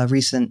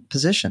recent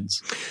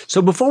positions.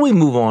 So before we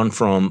move on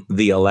from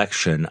the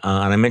election,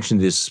 and I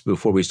mentioned this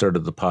before we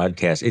started the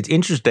podcast, it's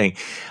interesting.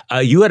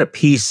 You had a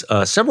piece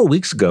several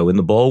weeks ago in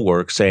the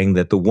Bulwark saying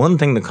that the one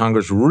thing the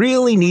Congress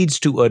really needs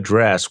to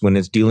address when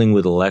it's dealing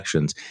with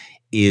elections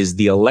is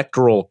the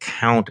Electoral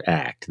Count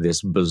Act,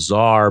 this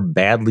bizarre,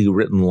 badly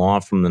written law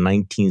from the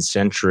 19th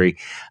century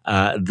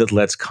that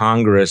lets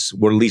Congress,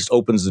 or at least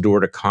opens the door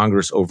to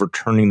Congress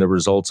overturning the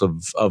results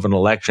of an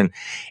election.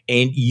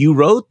 And you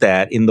wrote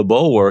that in the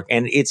Bulwark,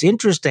 and it's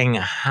interesting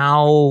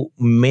how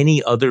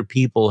many other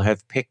people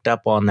have picked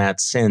up on that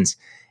since.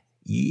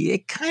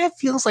 It kind of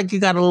feels like you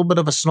got a little bit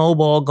of a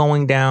snowball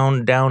going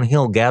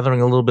downhill,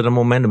 gathering a little bit of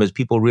momentum as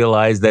people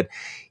realize that,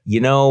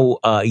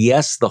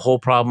 yes, the whole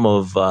problem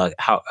of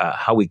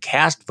how we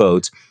cast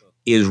votes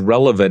is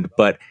relevant,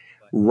 but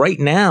right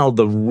now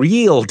the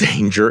real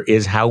danger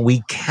is how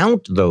we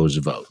count those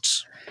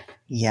votes.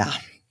 Yeah.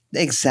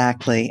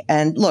 Exactly.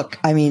 And look,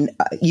 I mean,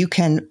 you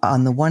can,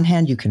 on the one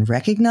hand, you can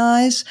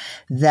recognize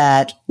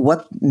that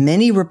what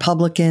many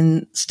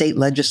Republican state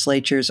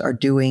legislatures are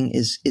doing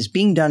is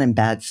being done in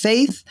bad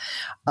faith.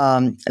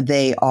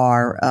 They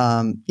are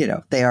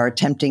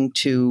attempting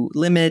to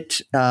limit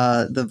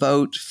the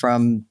vote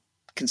from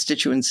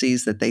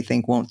constituencies that they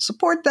think won't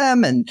support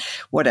them and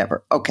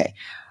whatever. Okay.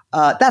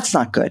 That's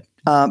not good.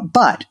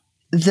 But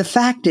the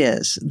fact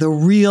is, the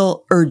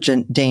real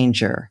urgent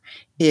danger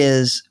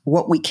is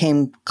what we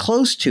came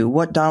close to,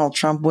 what Donald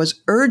Trump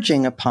was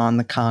urging upon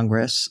the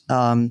Congress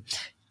in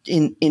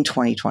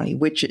 2020,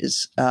 which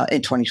is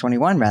in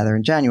 2021, rather,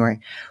 in January,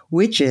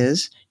 which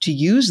is to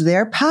use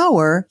their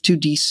power to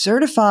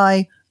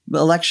decertify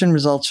election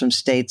results from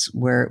states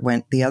where it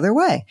went the other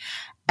way.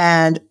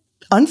 And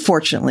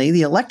unfortunately,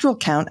 the Electoral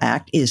Count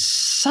Act is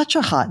such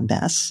a hot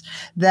mess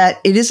that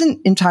it isn't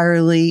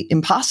entirely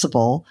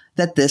impossible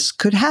that this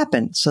could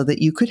happen, so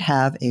that you could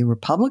have a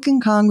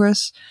Republican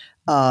Congress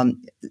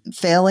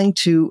failing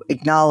to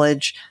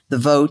acknowledge the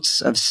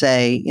votes of,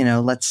 say,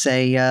 let's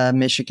say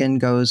Michigan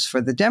goes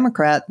for the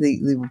Democrat.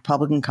 The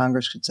Republican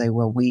Congress could say,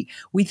 well, we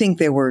think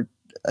there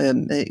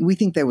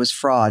was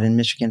fraud in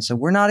Michigan, so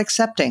we're not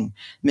accepting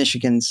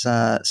Michigan's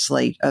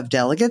slate of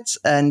delegates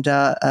and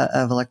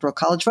of electoral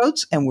college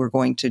votes, and we're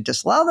going to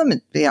disallow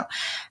them.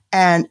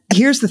 And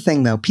here's the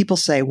thing, though: people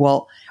say,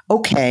 "Well,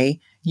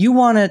 okay, you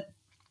want to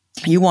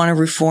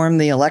reform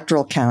the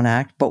Electoral Count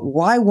Act, but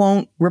why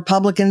won't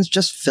Republicans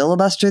just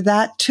filibuster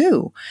that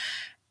too?"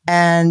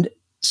 And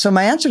so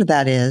my answer to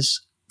that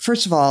is,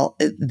 first of all,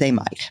 they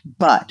might,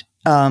 but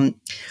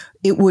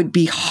it would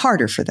be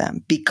harder for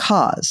them,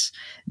 because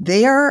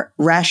their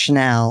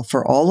rationale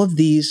for all of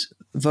these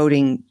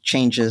voting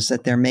changes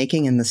that they're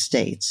making in the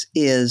states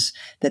is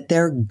that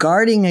they're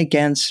guarding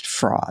against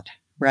fraud,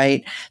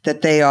 right?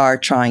 That they are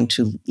trying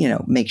to,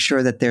 make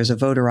sure that there's a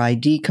voter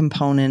ID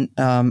component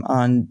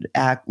on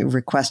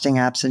requesting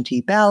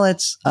absentee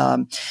ballots,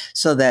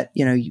 so that,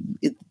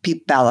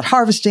 ballot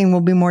harvesting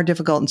will be more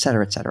difficult, et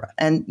cetera, et cetera.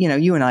 And,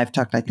 you and I have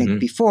talked, I think,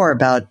 before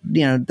about,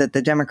 that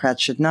the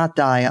Democrats should not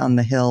die on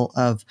the hill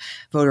of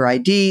voter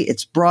ID.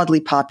 It's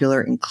broadly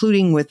popular,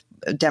 including with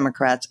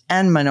Democrats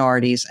and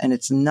minorities, and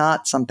it's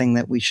not something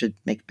that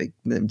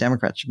the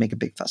Democrats should make a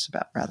big fuss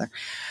about, rather.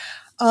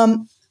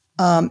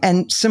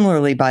 And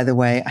similarly, by the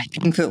way, I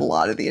think that a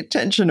lot of the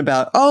attention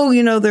about,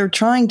 they're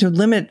trying to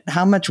limit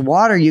how much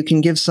water you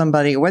can give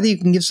somebody, or whether you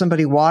can give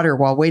somebody water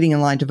while waiting in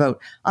line to vote.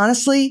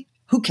 Honestly,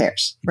 who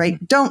cares, right?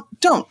 Don't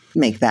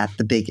make that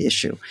the big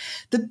issue.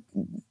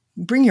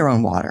 Bring your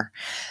own water.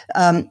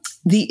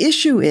 The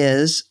issue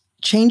is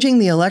changing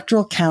the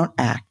Electoral Count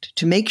Act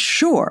to make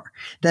sure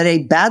that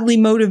a badly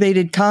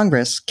motivated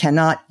Congress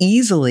cannot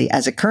easily,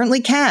 as it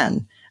currently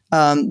can,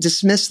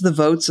 dismiss the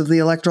votes of the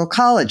Electoral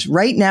College.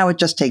 Right now, it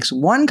just takes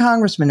one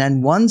congressman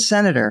and one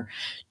senator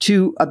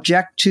to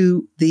object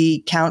to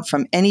the count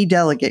from any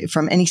delegate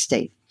from any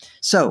state.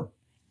 So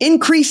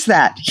increase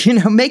that,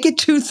 make it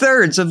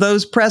 2/3 of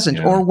those present,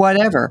 or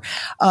whatever.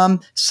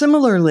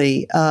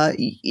 Similarly,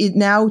 it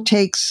now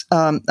takes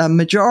a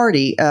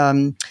majority,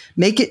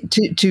 make it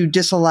to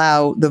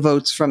disallow the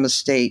votes from a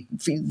state.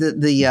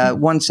 The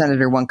one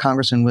senator, one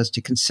congressman was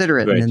to consider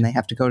it, right, and then they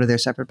have to go to their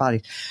separate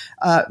bodies.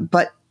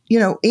 But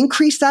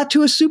increase that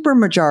to a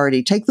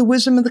supermajority. Take the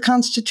wisdom of the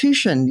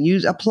Constitution,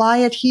 apply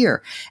it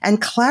here, and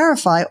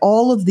clarify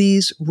all of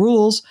these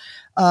rules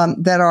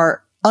that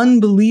are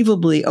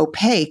unbelievably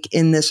opaque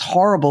in this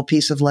horrible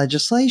piece of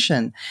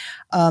legislation.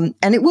 And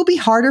it will be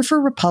harder for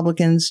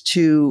Republicans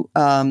to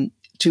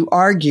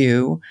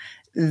argue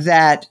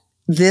that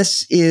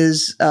this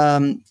is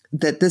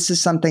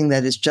something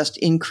that is just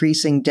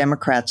increasing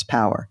Democrats'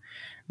 power,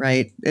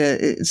 right?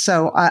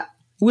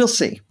 We'll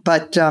see.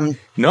 But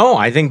no,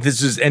 I think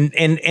this is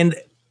and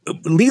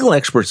legal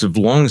experts have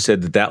long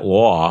said that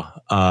law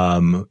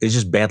is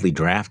just badly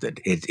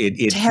drafted.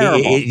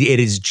 Terrible. It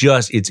is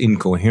just, it's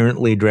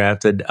incoherently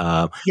drafted.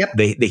 Yep.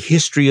 The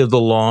history of the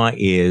law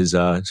is,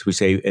 as we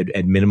say,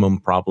 at minimum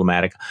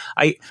problematic.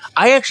 I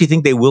actually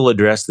think they will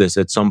address this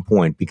at some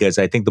point, because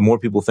I think the more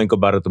people think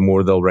about it, the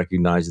more they'll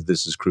recognize that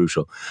this is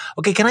crucial.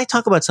 Okay, can I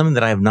talk about something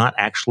that I have not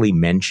actually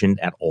mentioned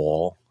at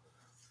all?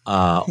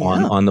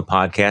 On the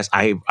podcast.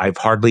 I've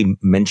hardly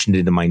mentioned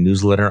it in my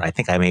newsletter. I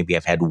think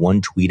I've had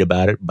one tweet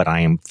about it, but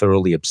I am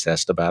thoroughly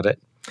obsessed about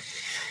it.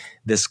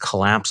 This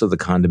collapse of the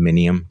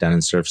condominium down in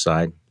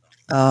Surfside,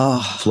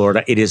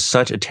 Florida. It is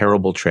such a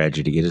terrible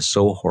tragedy. It is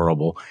so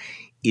horrible.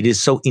 It is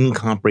so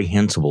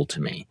incomprehensible to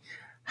me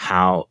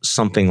how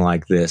something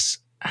like this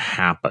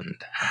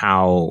happened,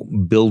 how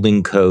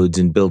building codes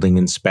and building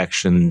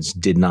inspections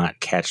did not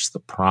catch the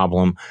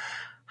problem,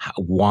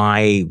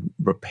 why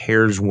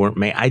repairs weren't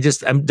made.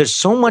 There's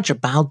so much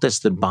about this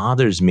that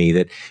bothers me,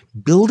 that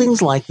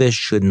buildings like this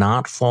should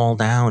not fall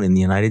down in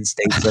the United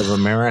States of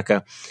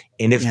America.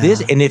 And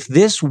if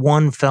this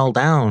one fell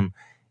down,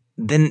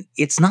 then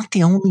it's not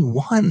the only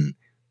one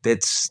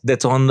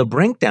that's on the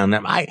brink down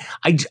there. I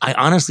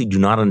honestly do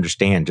not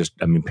understand.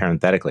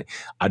 Parenthetically,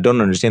 I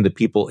don't understand the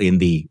people in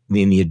the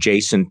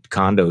adjacent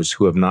condos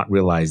who have not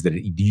realized that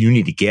you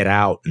need to get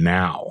out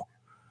now.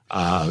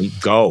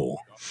 Go.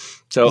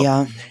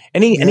 So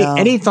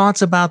any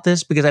thoughts about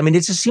this? Because it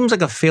just seems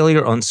like a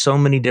failure on so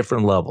many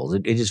different levels.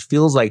 It just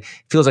feels like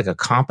a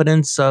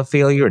competence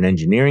failure, an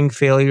engineering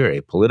failure,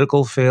 a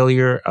political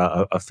failure,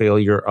 a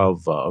failure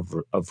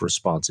of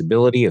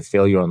responsibility, a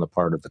failure on the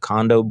part of the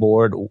condo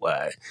board.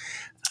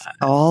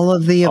 All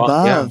of the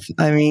above.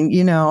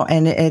 Yeah.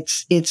 And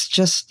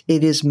it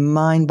is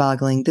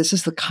mind-boggling. This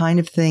is the kind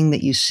of thing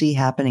that you see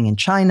happening in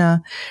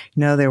China.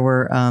 There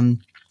were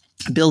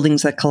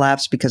buildings that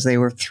collapsed because they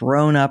were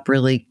thrown up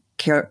really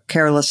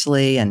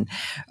carelessly, and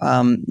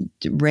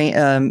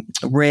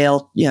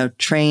rail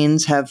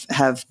trains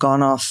have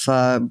gone off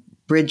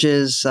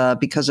bridges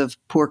because of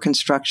poor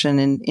construction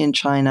in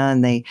China,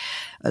 and they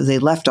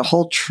left a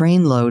whole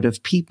trainload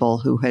of people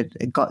who had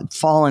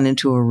fallen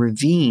into a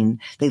ravine.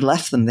 They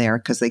left them there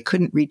because they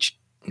couldn't reach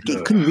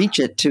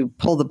it to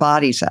pull the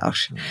bodies out.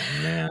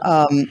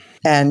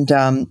 And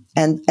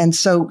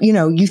so,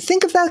 you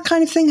think of that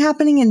kind of thing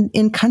happening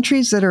in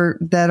countries that are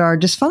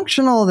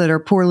dysfunctional, that are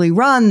poorly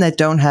run, that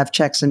don't have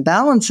checks and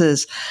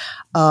balances.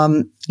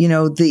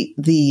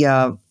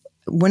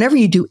 Whenever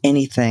you do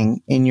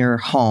anything in your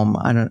home,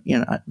 I'm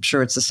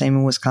sure it's the same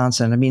in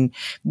Wisconsin. I mean,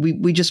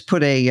 we just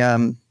put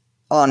a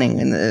awning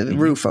in the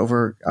roof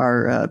over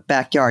our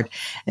backyard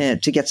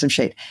to get some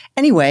shade.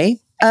 Anyway,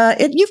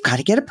 you've got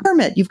to get a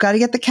permit. You've got to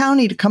get the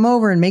county to come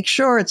over and make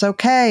sure it's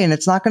okay and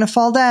it's not going to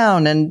fall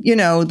down, and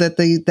that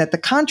the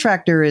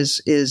contractor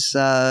is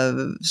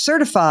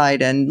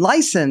certified and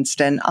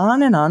licensed, and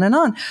on and on and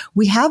on.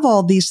 We have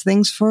all these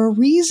things for a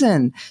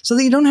reason, so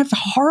that you don't have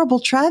horrible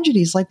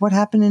tragedies like what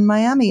happened in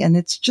Miami. And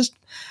it's just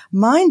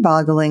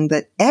mind-boggling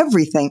that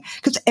everything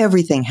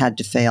had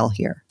to fail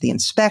here. The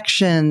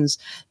inspections,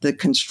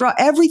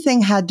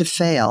 everything had to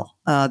fail.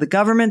 The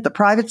government, the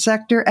private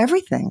sector,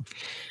 everything.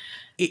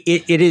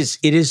 It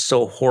is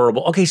so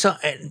horrible. Okay, so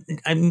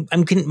I'm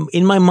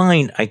in my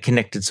mind, I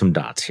connected some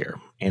dots here,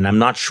 and I'm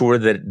not sure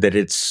that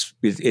it's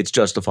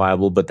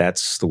justifiable, but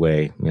that's the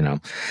way,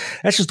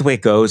 that's just the way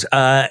it goes.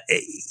 The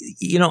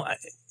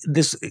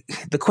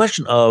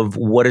question of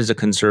what is a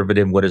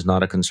conservative, what is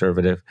not a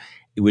conservative,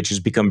 which has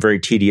become very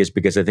tedious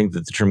because I think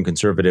that the term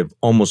conservative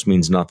almost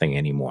means nothing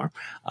anymore,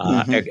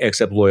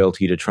 except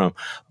loyalty to Trump.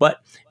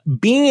 But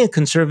being a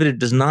conservative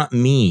does not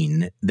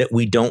mean that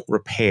we don't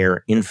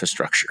repair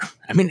infrastructure.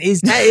 I mean,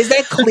 is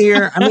that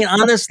clear? I mean,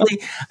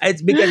 honestly,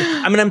 it's because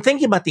I'm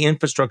thinking about the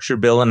infrastructure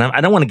bill, and I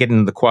don't want to get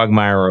into the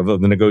quagmire of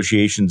the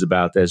negotiations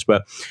about this,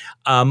 but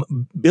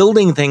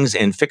building things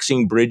and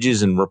fixing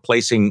bridges and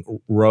replacing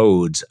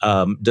roads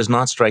does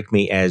not strike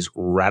me as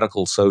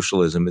radical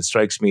socialism. It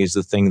strikes me as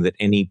the thing that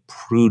any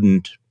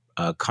prudent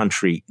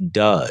country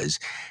does.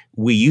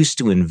 We used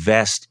to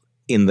invest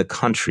in the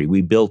country.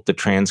 We built the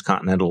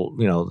transcontinental,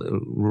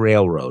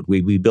 railroad.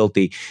 We built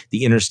the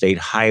interstate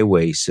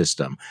highway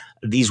system.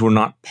 These were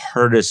not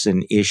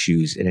partisan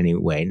issues in any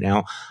way.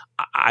 Now,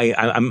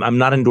 I'm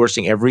not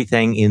endorsing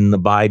everything in the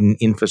Biden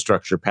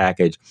infrastructure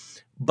package,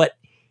 but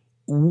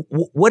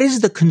what is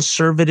the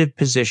conservative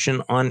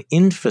position on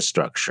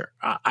infrastructure?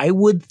 I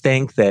would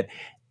think that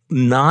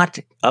not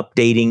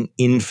updating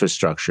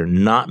infrastructure,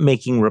 not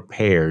making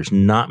repairs,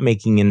 not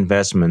making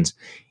investments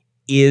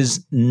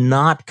is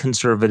not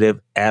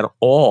conservative at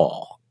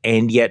all.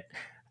 And yet,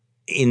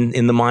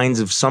 in the minds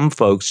of some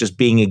folks, just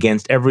being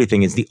against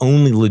everything is the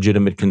only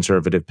legitimate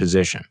conservative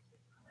position.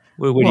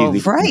 Where do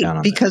you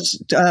right,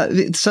 because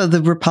so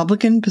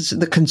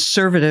the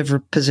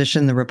conservative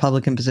position, the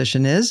Republican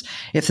position is,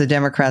 if the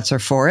Democrats are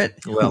for it,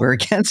 we're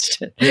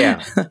against it.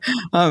 Yeah,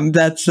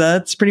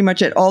 that's pretty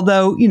much it.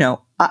 Although,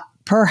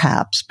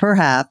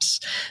 perhaps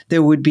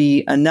there would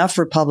be enough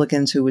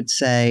Republicans who would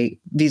say,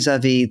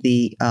 vis-a-vis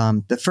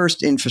the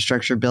first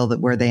infrastructure bill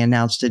where they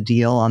announced a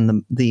deal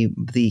on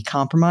the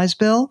compromise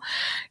bill,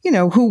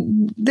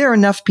 who there are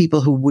enough people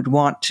who would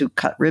want to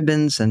cut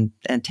ribbons and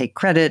take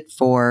credit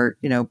for,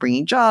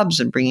 bringing jobs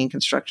and bringing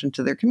construction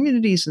to their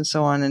communities and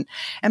so on.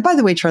 And by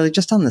the way, Charlie,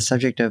 just on the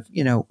subject of,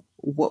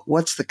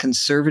 what's the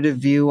conservative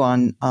view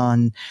on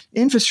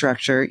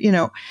infrastructure?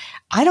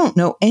 I don't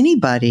know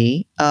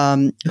anybody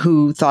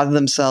who thought of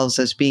themselves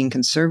as being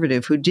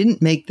conservative who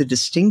didn't make the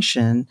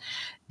distinction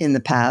in the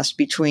past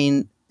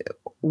between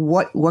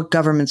what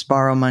governments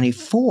borrow money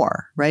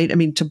for, right? I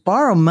mean, to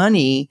borrow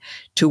money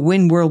to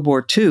win World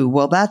War II,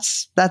 well,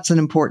 that's an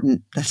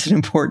important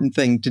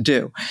thing to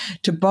do.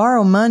 To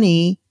borrow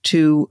money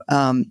to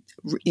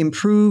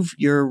improve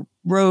your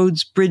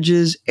roads,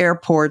 bridges,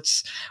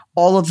 airports,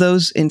 all of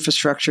those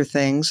infrastructure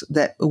things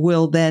that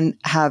will then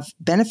have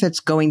benefits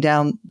going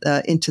down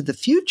into the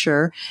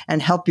future and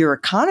help your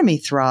economy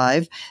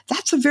thrive.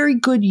 That's a very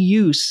good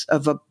use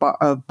of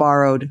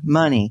borrowed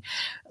money.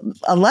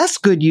 A less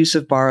good use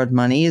of borrowed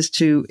money is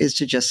to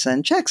just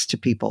send checks to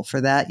people.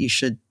 For that, you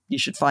should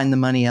find the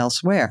money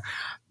elsewhere.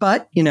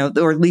 But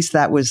or at least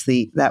that was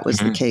the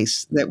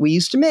case that we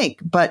used to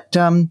make. But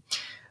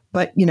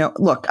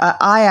look,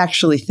 I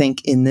actually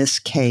think in this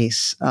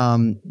case,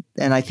 and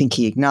I think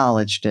he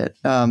acknowledged it,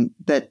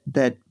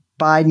 that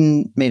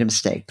Biden made a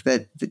mistake,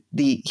 that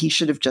he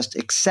should have just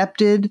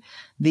accepted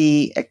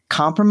the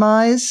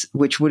compromise,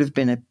 which would have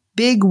been a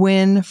big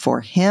win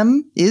for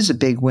him, is a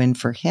big win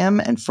for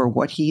him and for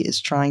what he is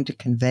trying to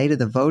convey to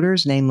the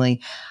voters,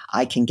 namely,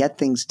 I can get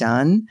things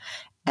done.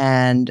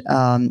 And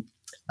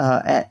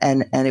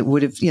it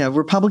would have,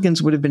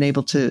 Republicans would have been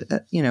able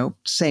to,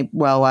 say,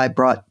 well, I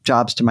brought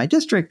jobs to my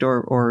district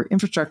or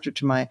infrastructure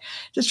to my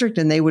district,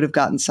 and they would have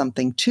gotten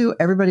something too.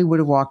 Everybody would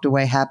have walked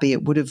away happy.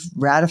 It would have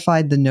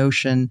ratified the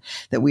notion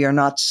that we are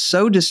not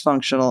so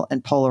dysfunctional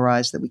and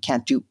polarized that we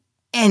can't do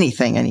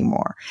anything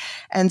anymore.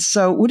 And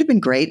so it would have been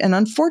great. And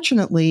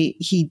unfortunately,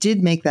 he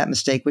did make that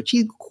mistake, which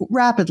he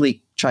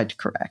rapidly tried to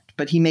correct.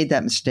 But he made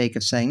that mistake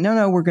of saying,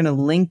 no, we're going to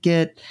link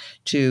it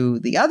to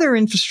the other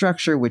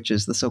infrastructure, which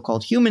is the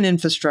so-called human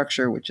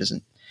infrastructure, which is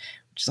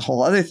a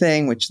whole other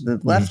thing, which the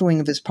left wing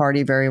of his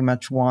party very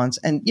much wants.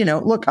 And,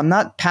 look, I'm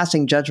not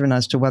passing judgment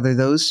as to whether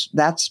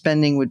that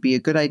spending would be a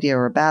good idea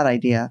or a bad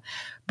idea,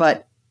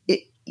 but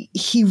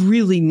he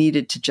really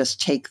needed to just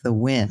take the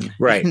win.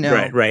 Right.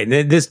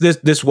 And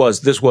this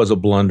was a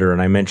blunder,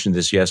 and I mentioned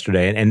this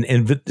yesterday.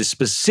 And the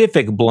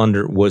specific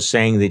blunder was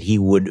saying that he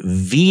would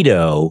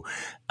veto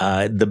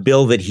the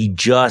bill that he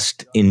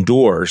just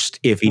endorsed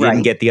if he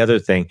didn't get the other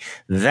thing.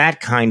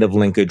 That kind of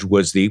linkage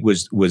was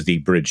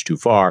the bridge too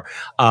far.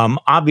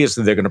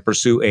 Obviously, they're going to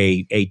pursue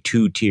a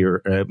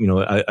two-tier,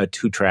 a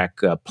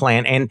two-track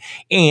plan,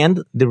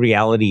 and the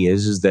reality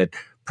is that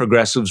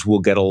progressives will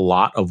get a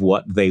lot of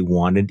what they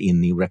wanted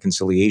in the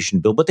reconciliation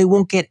bill, but they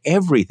won't get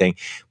everything.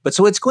 But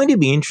so it's going to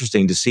be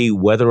interesting to see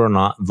whether or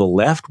not the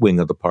left wing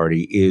of the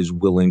party is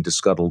willing to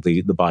scuttle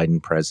the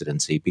Biden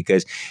presidency,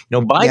 because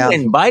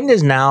Biden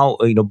is now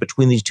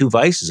between these two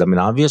vices. I mean,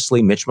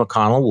 obviously Mitch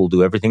McConnell will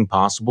do everything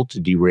possible to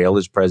derail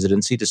his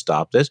presidency to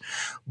stop this,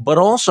 but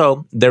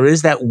also there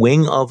is that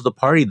wing of the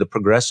party, the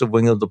progressive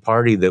wing of the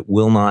party, that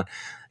will not.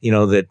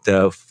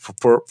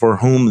 For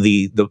whom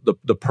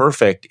the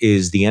perfect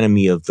is the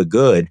enemy of the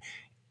good,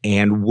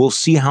 and we'll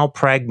see how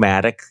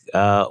pragmatic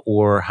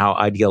or how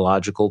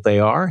ideological they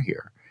are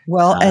here.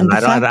 Well, and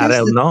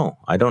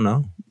I don't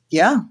know.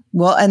 Yeah,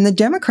 well, and the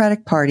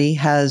Democratic Party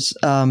has,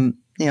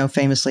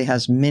 famously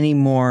has many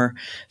more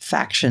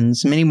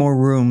factions, many more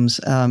rooms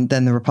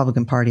than the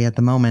Republican Party at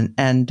the moment.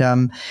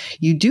 And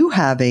you do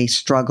have a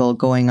struggle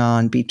going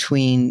on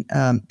between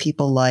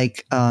people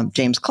like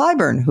James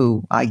Clyburn,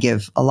 who I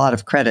give a lot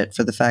of credit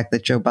for the fact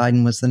that Joe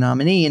Biden was the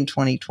nominee in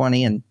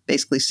 2020 and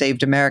basically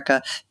saved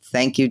America.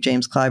 Thank you,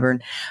 James Clyburn.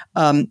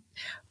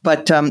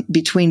 But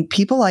between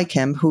people like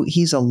him, who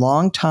he's a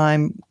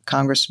longtime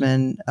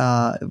congressman,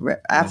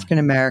 African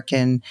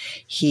American,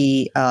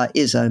 he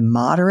is a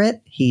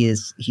moderate.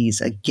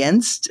 He's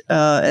against,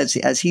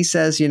 as he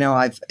says,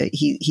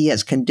 he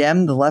has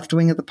condemned the left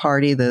wing of the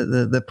party,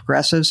 the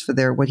progressives, for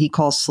their what he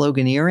calls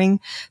sloganeering,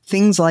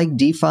 things like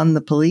defund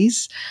the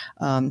police.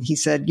 He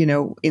said,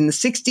 in the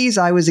 60s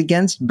I was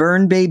against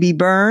burn baby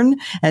burn,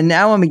 and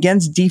now I'm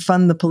against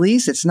defund the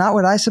police. It's not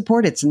what I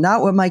support. It's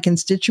not what my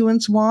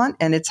constituents want,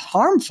 and it's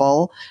harmful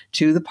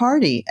to the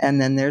party. And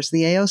then there's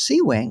the AOC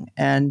wing,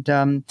 and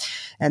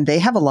they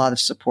have a lot of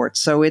support.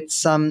 So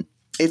it's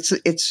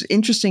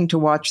interesting to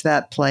watch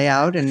that play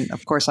out. And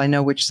of course, I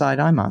know which side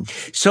I'm on.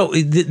 So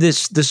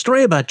the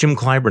story about Jim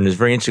Clyburn is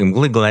very interesting. I'm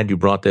really glad you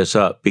brought this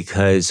up,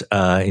 because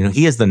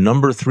he is the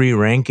number 3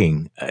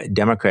 ranking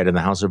Democrat in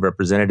the House of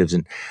Representatives,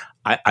 and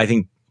I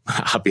think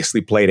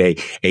obviously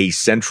played a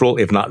central,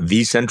 if not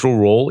the central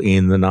role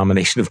in the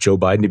nomination of Joe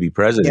Biden to be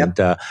president.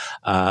 Yep.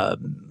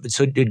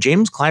 So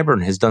James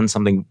Clyburn has done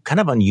something kind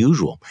of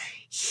unusual.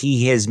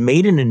 He has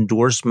made an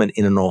endorsement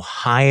in an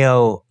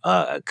Ohio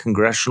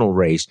congressional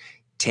race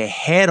to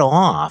head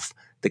off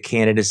the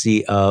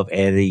candidacy of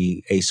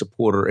a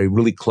supporter, a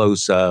really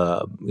close,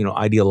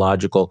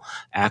 ideological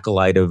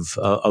acolyte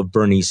of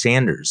Bernie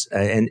Sanders.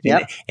 And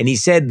he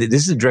said that,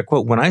 this is a direct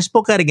quote, "When I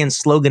spoke out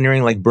against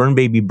sloganeering like burn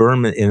baby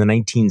burn in the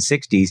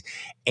 1960s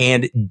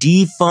and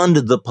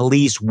defund the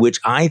police, which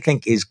I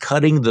think is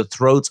cutting the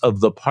throats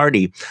of the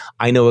party,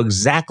 I know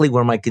exactly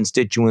where my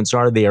constituents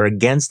are. They are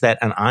against that,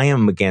 and I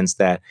am against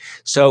that."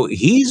 So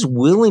he's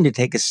willing to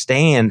take a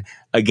stand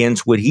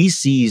against what he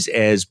sees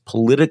as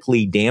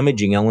politically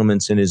damaging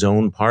elements in his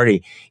own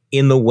party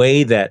in the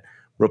way that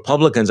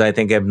Republicans, I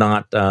think, have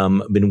not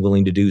been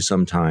willing to do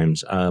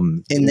sometimes.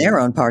 In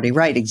their own party,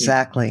 right,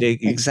 exactly.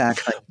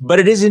 Exactly. But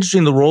it is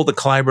interesting the role that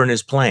Clyburn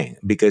is playing,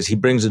 because he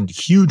brings a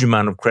huge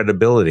amount of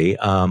credibility.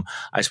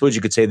 I suppose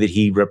you could say that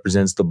he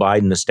represents the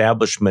Biden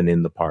establishment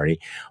in the party,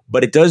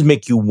 but it does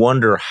make you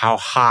wonder how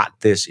hot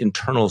this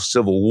internal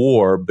civil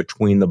war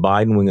between the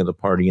Biden wing of the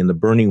party and the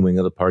Bernie wing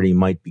of the party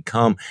might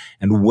become,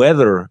 and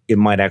whether it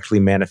might actually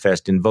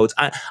manifest in votes.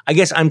 I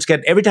guess I'm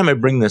scared. Every time I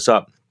bring this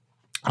up,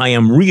 I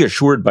am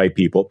reassured by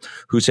people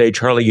who say,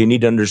 Charlie, you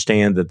need to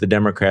understand that the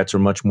Democrats are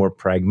much more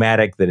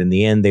pragmatic, that in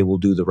the end they will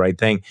do the right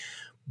thing.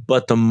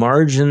 But the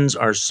margins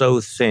are so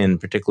thin,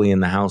 particularly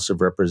in the House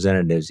of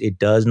Representatives. It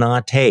does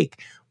not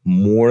take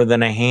more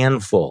than a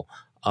handful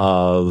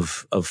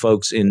of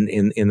folks in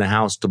the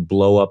House to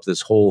blow up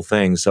this whole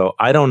thing. So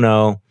I don't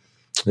know.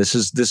 This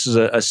is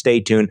a stay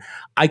tuned.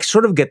 I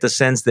sort of get the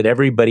sense that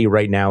everybody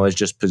right now is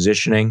just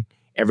positioning.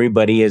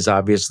 Everybody is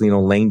obviously,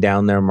 laying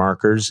down their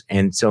markers.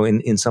 And so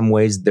in some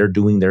ways, they're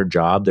doing their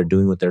job. They're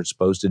doing what they're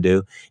supposed to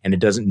do. And it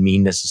doesn't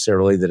mean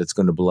necessarily that it's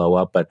going to blow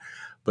up. But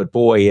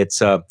boy,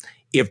 it's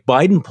if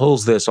Biden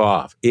pulls this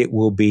off, it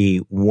will be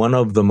one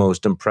of the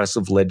most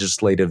impressive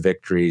legislative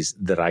victories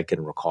that I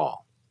can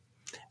recall.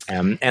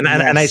 And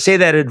I say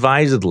that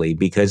advisedly,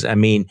 because,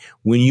 when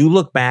you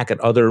look back at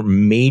other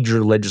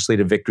major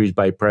legislative victories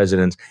by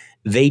presidents,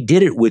 they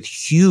did it with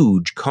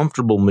huge,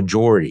 comfortable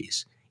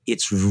majorities.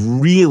 It's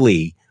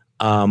really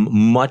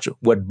much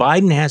what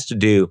Biden has to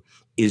do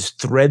is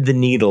thread the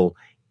needle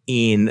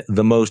in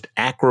the most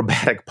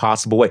acrobatic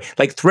possible way,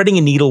 like threading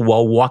a needle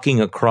while walking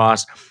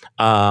across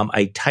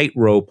a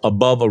tightrope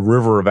above a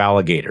river of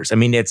alligators. I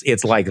mean,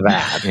 it's like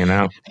that, you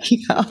know?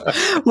 Yeah.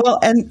 Well,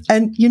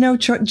 and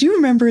do you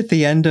remember at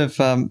the end of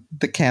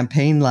the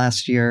campaign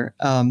last year,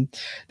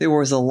 there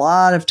was a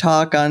lot of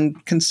talk on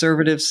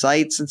conservative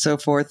sites and so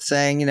forth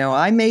saying,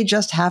 I may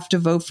just have to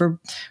vote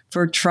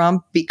for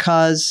Trump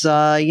because,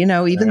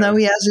 even though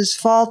he has his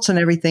faults and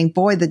everything,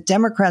 boy, the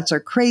Democrats are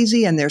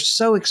crazy and they're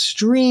so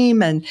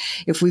extreme. And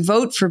if we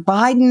vote for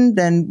Biden,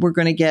 then we're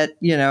going to get,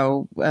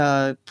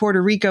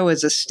 Puerto Rico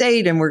as a state,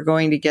 and we're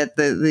going to get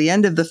the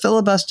end of the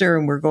filibuster,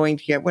 and we're going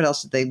to get, what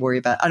else did they worry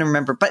about? I don't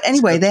remember. But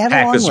anyway, they had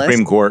a long list.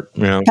 Supreme Court.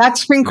 Pack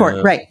Supreme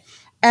Court, right.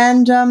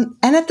 And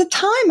at the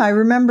time, I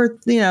remember,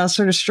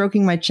 sort of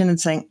stroking my chin and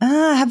saying,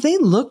 have they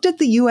looked at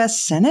the U.S.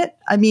 Senate?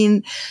 I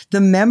mean,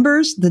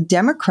 the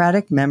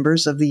Democratic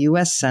members of the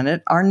U.S.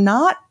 Senate are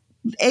not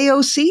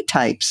AOC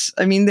types.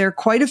 I mean, there are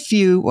quite a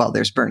few. Well,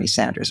 there's Bernie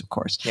Sanders, of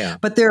course,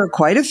 but there are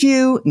quite a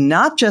few,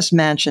 not just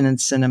Manchin and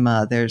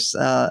Sinema. There's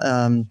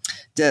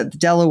the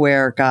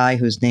Delaware guy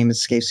whose name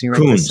escapes me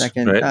right this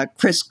second, right?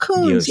 Chris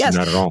Coons. Yes,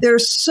 not at all. There are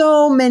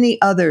so many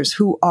others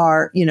who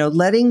are,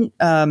 letting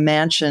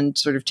Manchin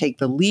sort of take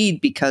the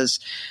lead because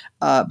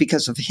of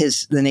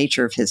the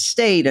nature of his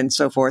state and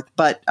so forth.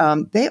 But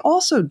they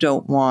also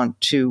don't want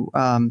to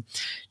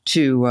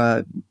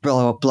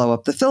blow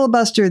up the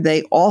filibuster.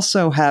 They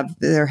also have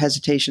their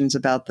hesitations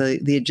about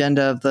the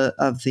agenda of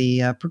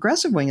the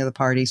progressive wing of the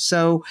party.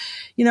 So,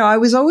 I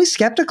was always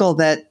skeptical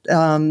that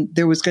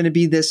there was going to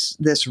be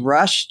this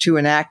rush to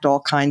enact all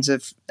kinds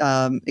of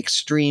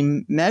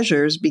extreme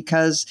measures,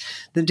 because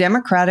the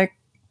Democratic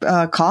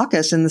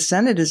caucus in the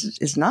Senate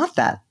is not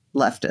that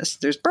leftist.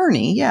 There's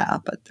Bernie,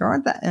 but there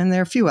aren't that, and there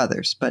are a few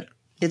others, but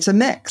it's a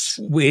mix.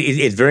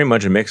 It's very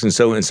much a mix, and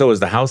so is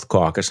the House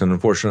caucus. And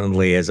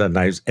unfortunately, as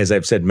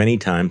I've said many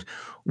times,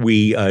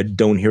 we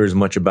don't hear as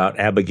much about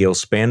Abigail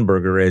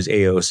Spanberger as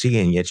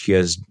AOC, and yet she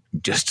has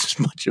just as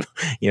much of,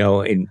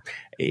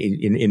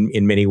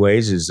 in many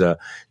ways, is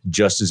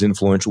just as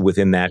influential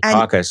within that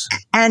caucus.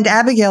 And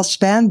Abigail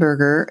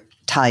Spanberger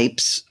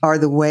types are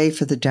the way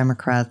for the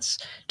Democrats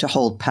to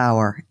hold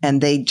power.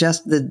 And they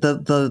just,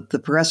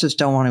 the progressives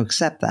don't want to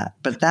accept that.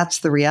 But that's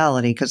the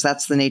reality, because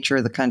that's the nature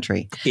of the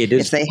country. It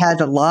is. If they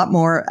had a lot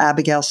more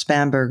Abigail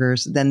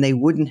Spanbergers, then they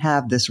wouldn't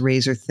have this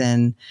razor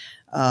thin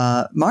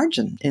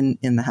margin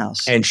in the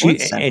House. And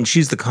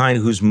she's the kind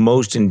who's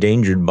most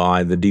endangered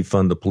by the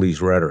defund the police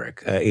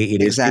rhetoric.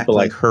 It is people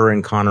like her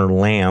and Connor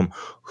Lamb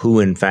who,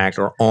 in fact,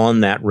 are on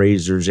that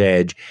razor's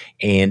edge.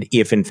 And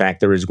if, in fact,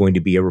 there is going to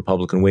be a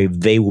Republican wave,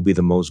 they will be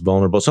the most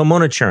vulnerable. So,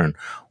 Mona Charen,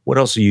 what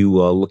else are you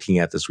looking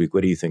at this week?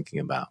 What are you thinking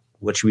about?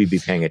 What should we be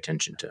paying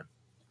attention to?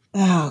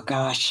 Oh,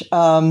 gosh.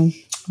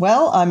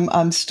 Well,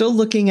 I'm still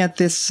looking at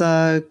this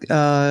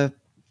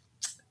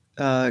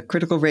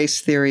critical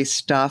race theory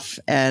stuff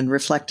and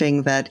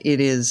reflecting that it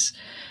is,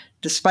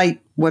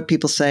 despite what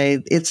people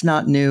say, it's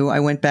not new. I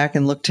went back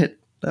and looked at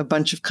a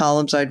bunch of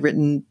columns I'd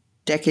written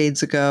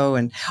decades ago.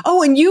 And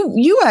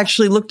you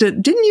actually looked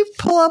at, didn't you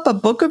pull up a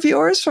book of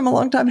yours from a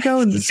long time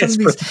ago? And some of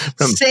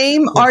these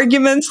same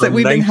arguments that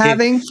we've been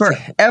having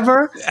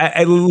forever.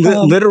 I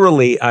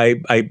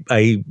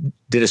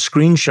did a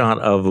screenshot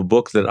of a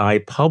book that I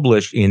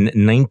published in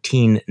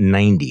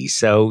 1990.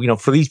 So,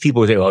 for these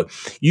people who say, well,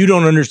 you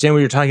don't understand what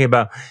you're talking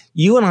about.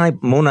 You and I,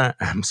 Mona,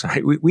 I'm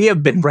sorry, we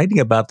have been writing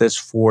about this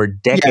for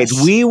decades.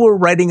 Yes. We were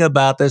writing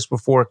about this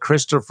before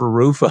Christopher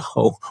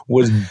Rufo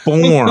was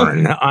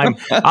born.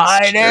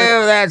 I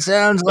know that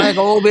sounds like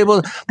old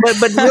people,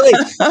 but really,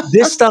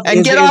 this stuff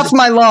and get off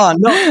my lawn.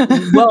 No,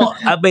 well,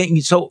 I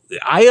mean, so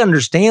I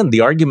understand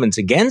the arguments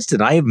against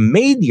it. I have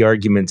made the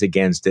arguments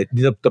against it.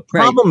 The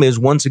problem is,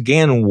 once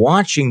again,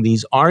 watching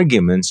these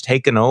arguments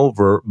taken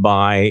over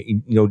by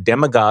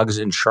demagogues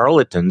and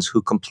charlatans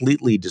who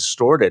completely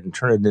distort it and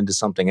turn it into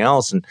something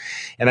else. And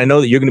I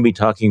know that you're going to be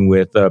talking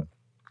with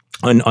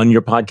on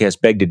your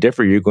podcast, Beg to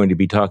Differ. You're going to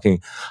be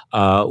talking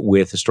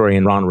with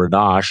historian Ron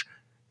Radosh.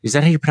 Is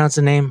that how you pronounce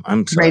the name?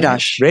 I'm sorry.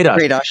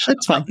 Radosh.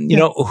 That's fine.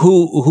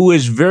 Who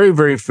is very,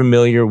 very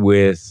familiar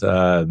with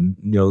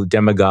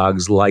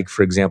demagogues like,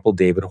 for example,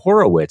 David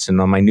Horowitz.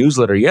 And on my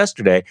newsletter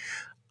yesterday,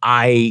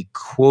 I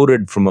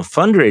quoted from a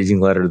fundraising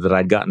letter that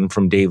I'd gotten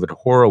from David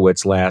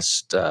Horowitz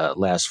last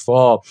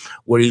fall,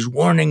 where he's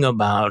warning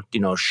about,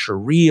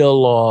 Sharia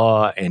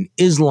law and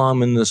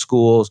Islam in the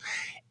schools.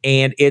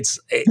 And it's,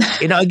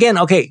 again,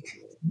 okay,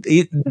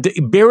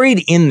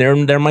 buried in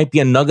there might be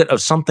a nugget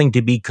of something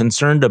to be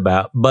concerned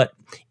about, but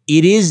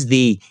it is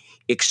the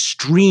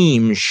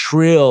extreme,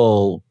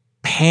 shrill,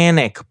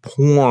 panic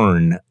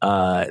porn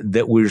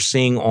that we're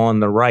seeing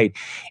on the right.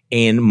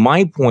 And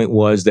my point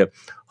was that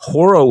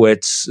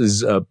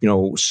Horowitz's,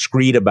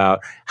 screed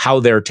about how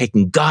they're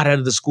taking God out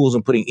of the schools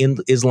and putting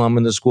Islam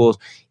in the schools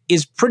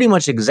is pretty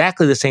much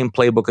exactly the same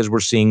playbook as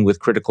we're seeing with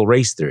critical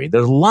race theory.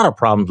 There's a lot of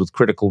problems with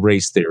critical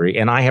race theory,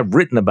 and I have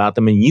written about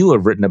them, and you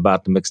have written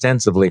about them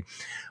extensively.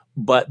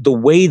 But the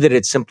way that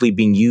it's simply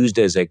being used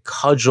as a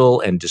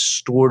cudgel and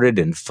distorted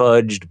and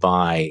fudged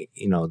by,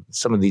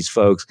 some of these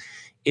folks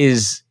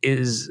is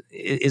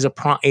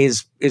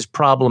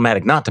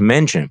problematic. Not to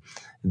mention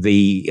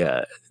the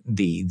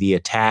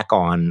attack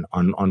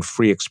on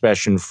free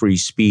expression, free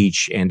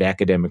speech, and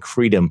academic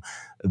freedom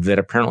that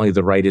apparently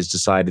the right has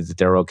decided that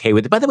they're okay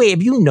with. By the way,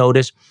 have you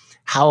noticed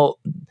how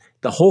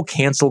the whole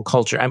cancel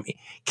culture,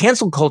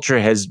 cancel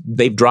culture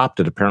they've dropped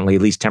it apparently,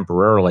 at least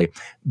temporarily,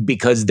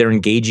 because they're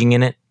engaging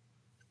in it?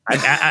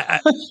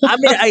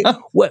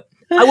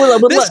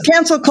 This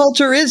cancel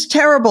culture is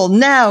terrible.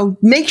 Now,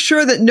 make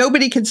sure that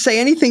nobody can say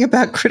anything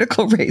about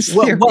critical race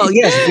theory. Well,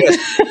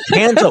 yes.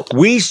 Cancel.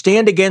 We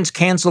stand against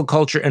cancel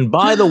culture. And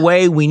by the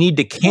way, we need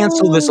to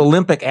cancel this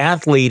Olympic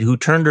athlete who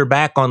turned her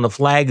back on the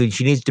flag and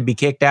she needs to be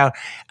kicked out.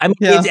 And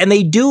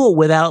they do it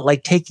without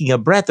taking a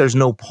breath. There's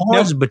no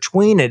pause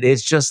between it.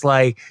 It's just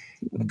like,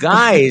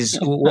 guys,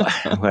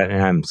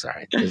 I'm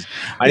sorry.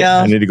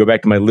 I need to go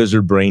back to my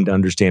lizard brain to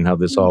understand how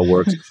this all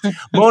works.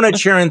 Mona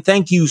Charen,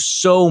 thank you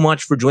so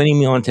much for joining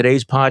me on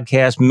today's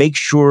podcast. Make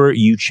sure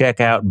you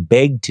check out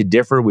Beg to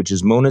Differ, which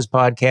is Mona's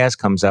podcast,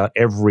 comes out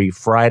every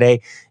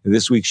Friday.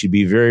 This week should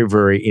be very,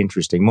 very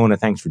interesting. Mona,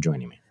 thanks for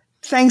joining me.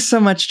 Thanks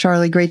so much,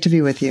 Charlie. Great to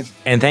be with you.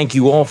 And thank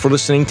you all for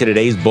listening to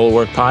today's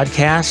Bulwark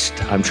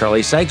podcast. I'm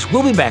Charlie Sykes.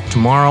 We'll be back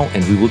tomorrow,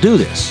 and we will do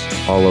this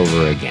all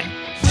over again.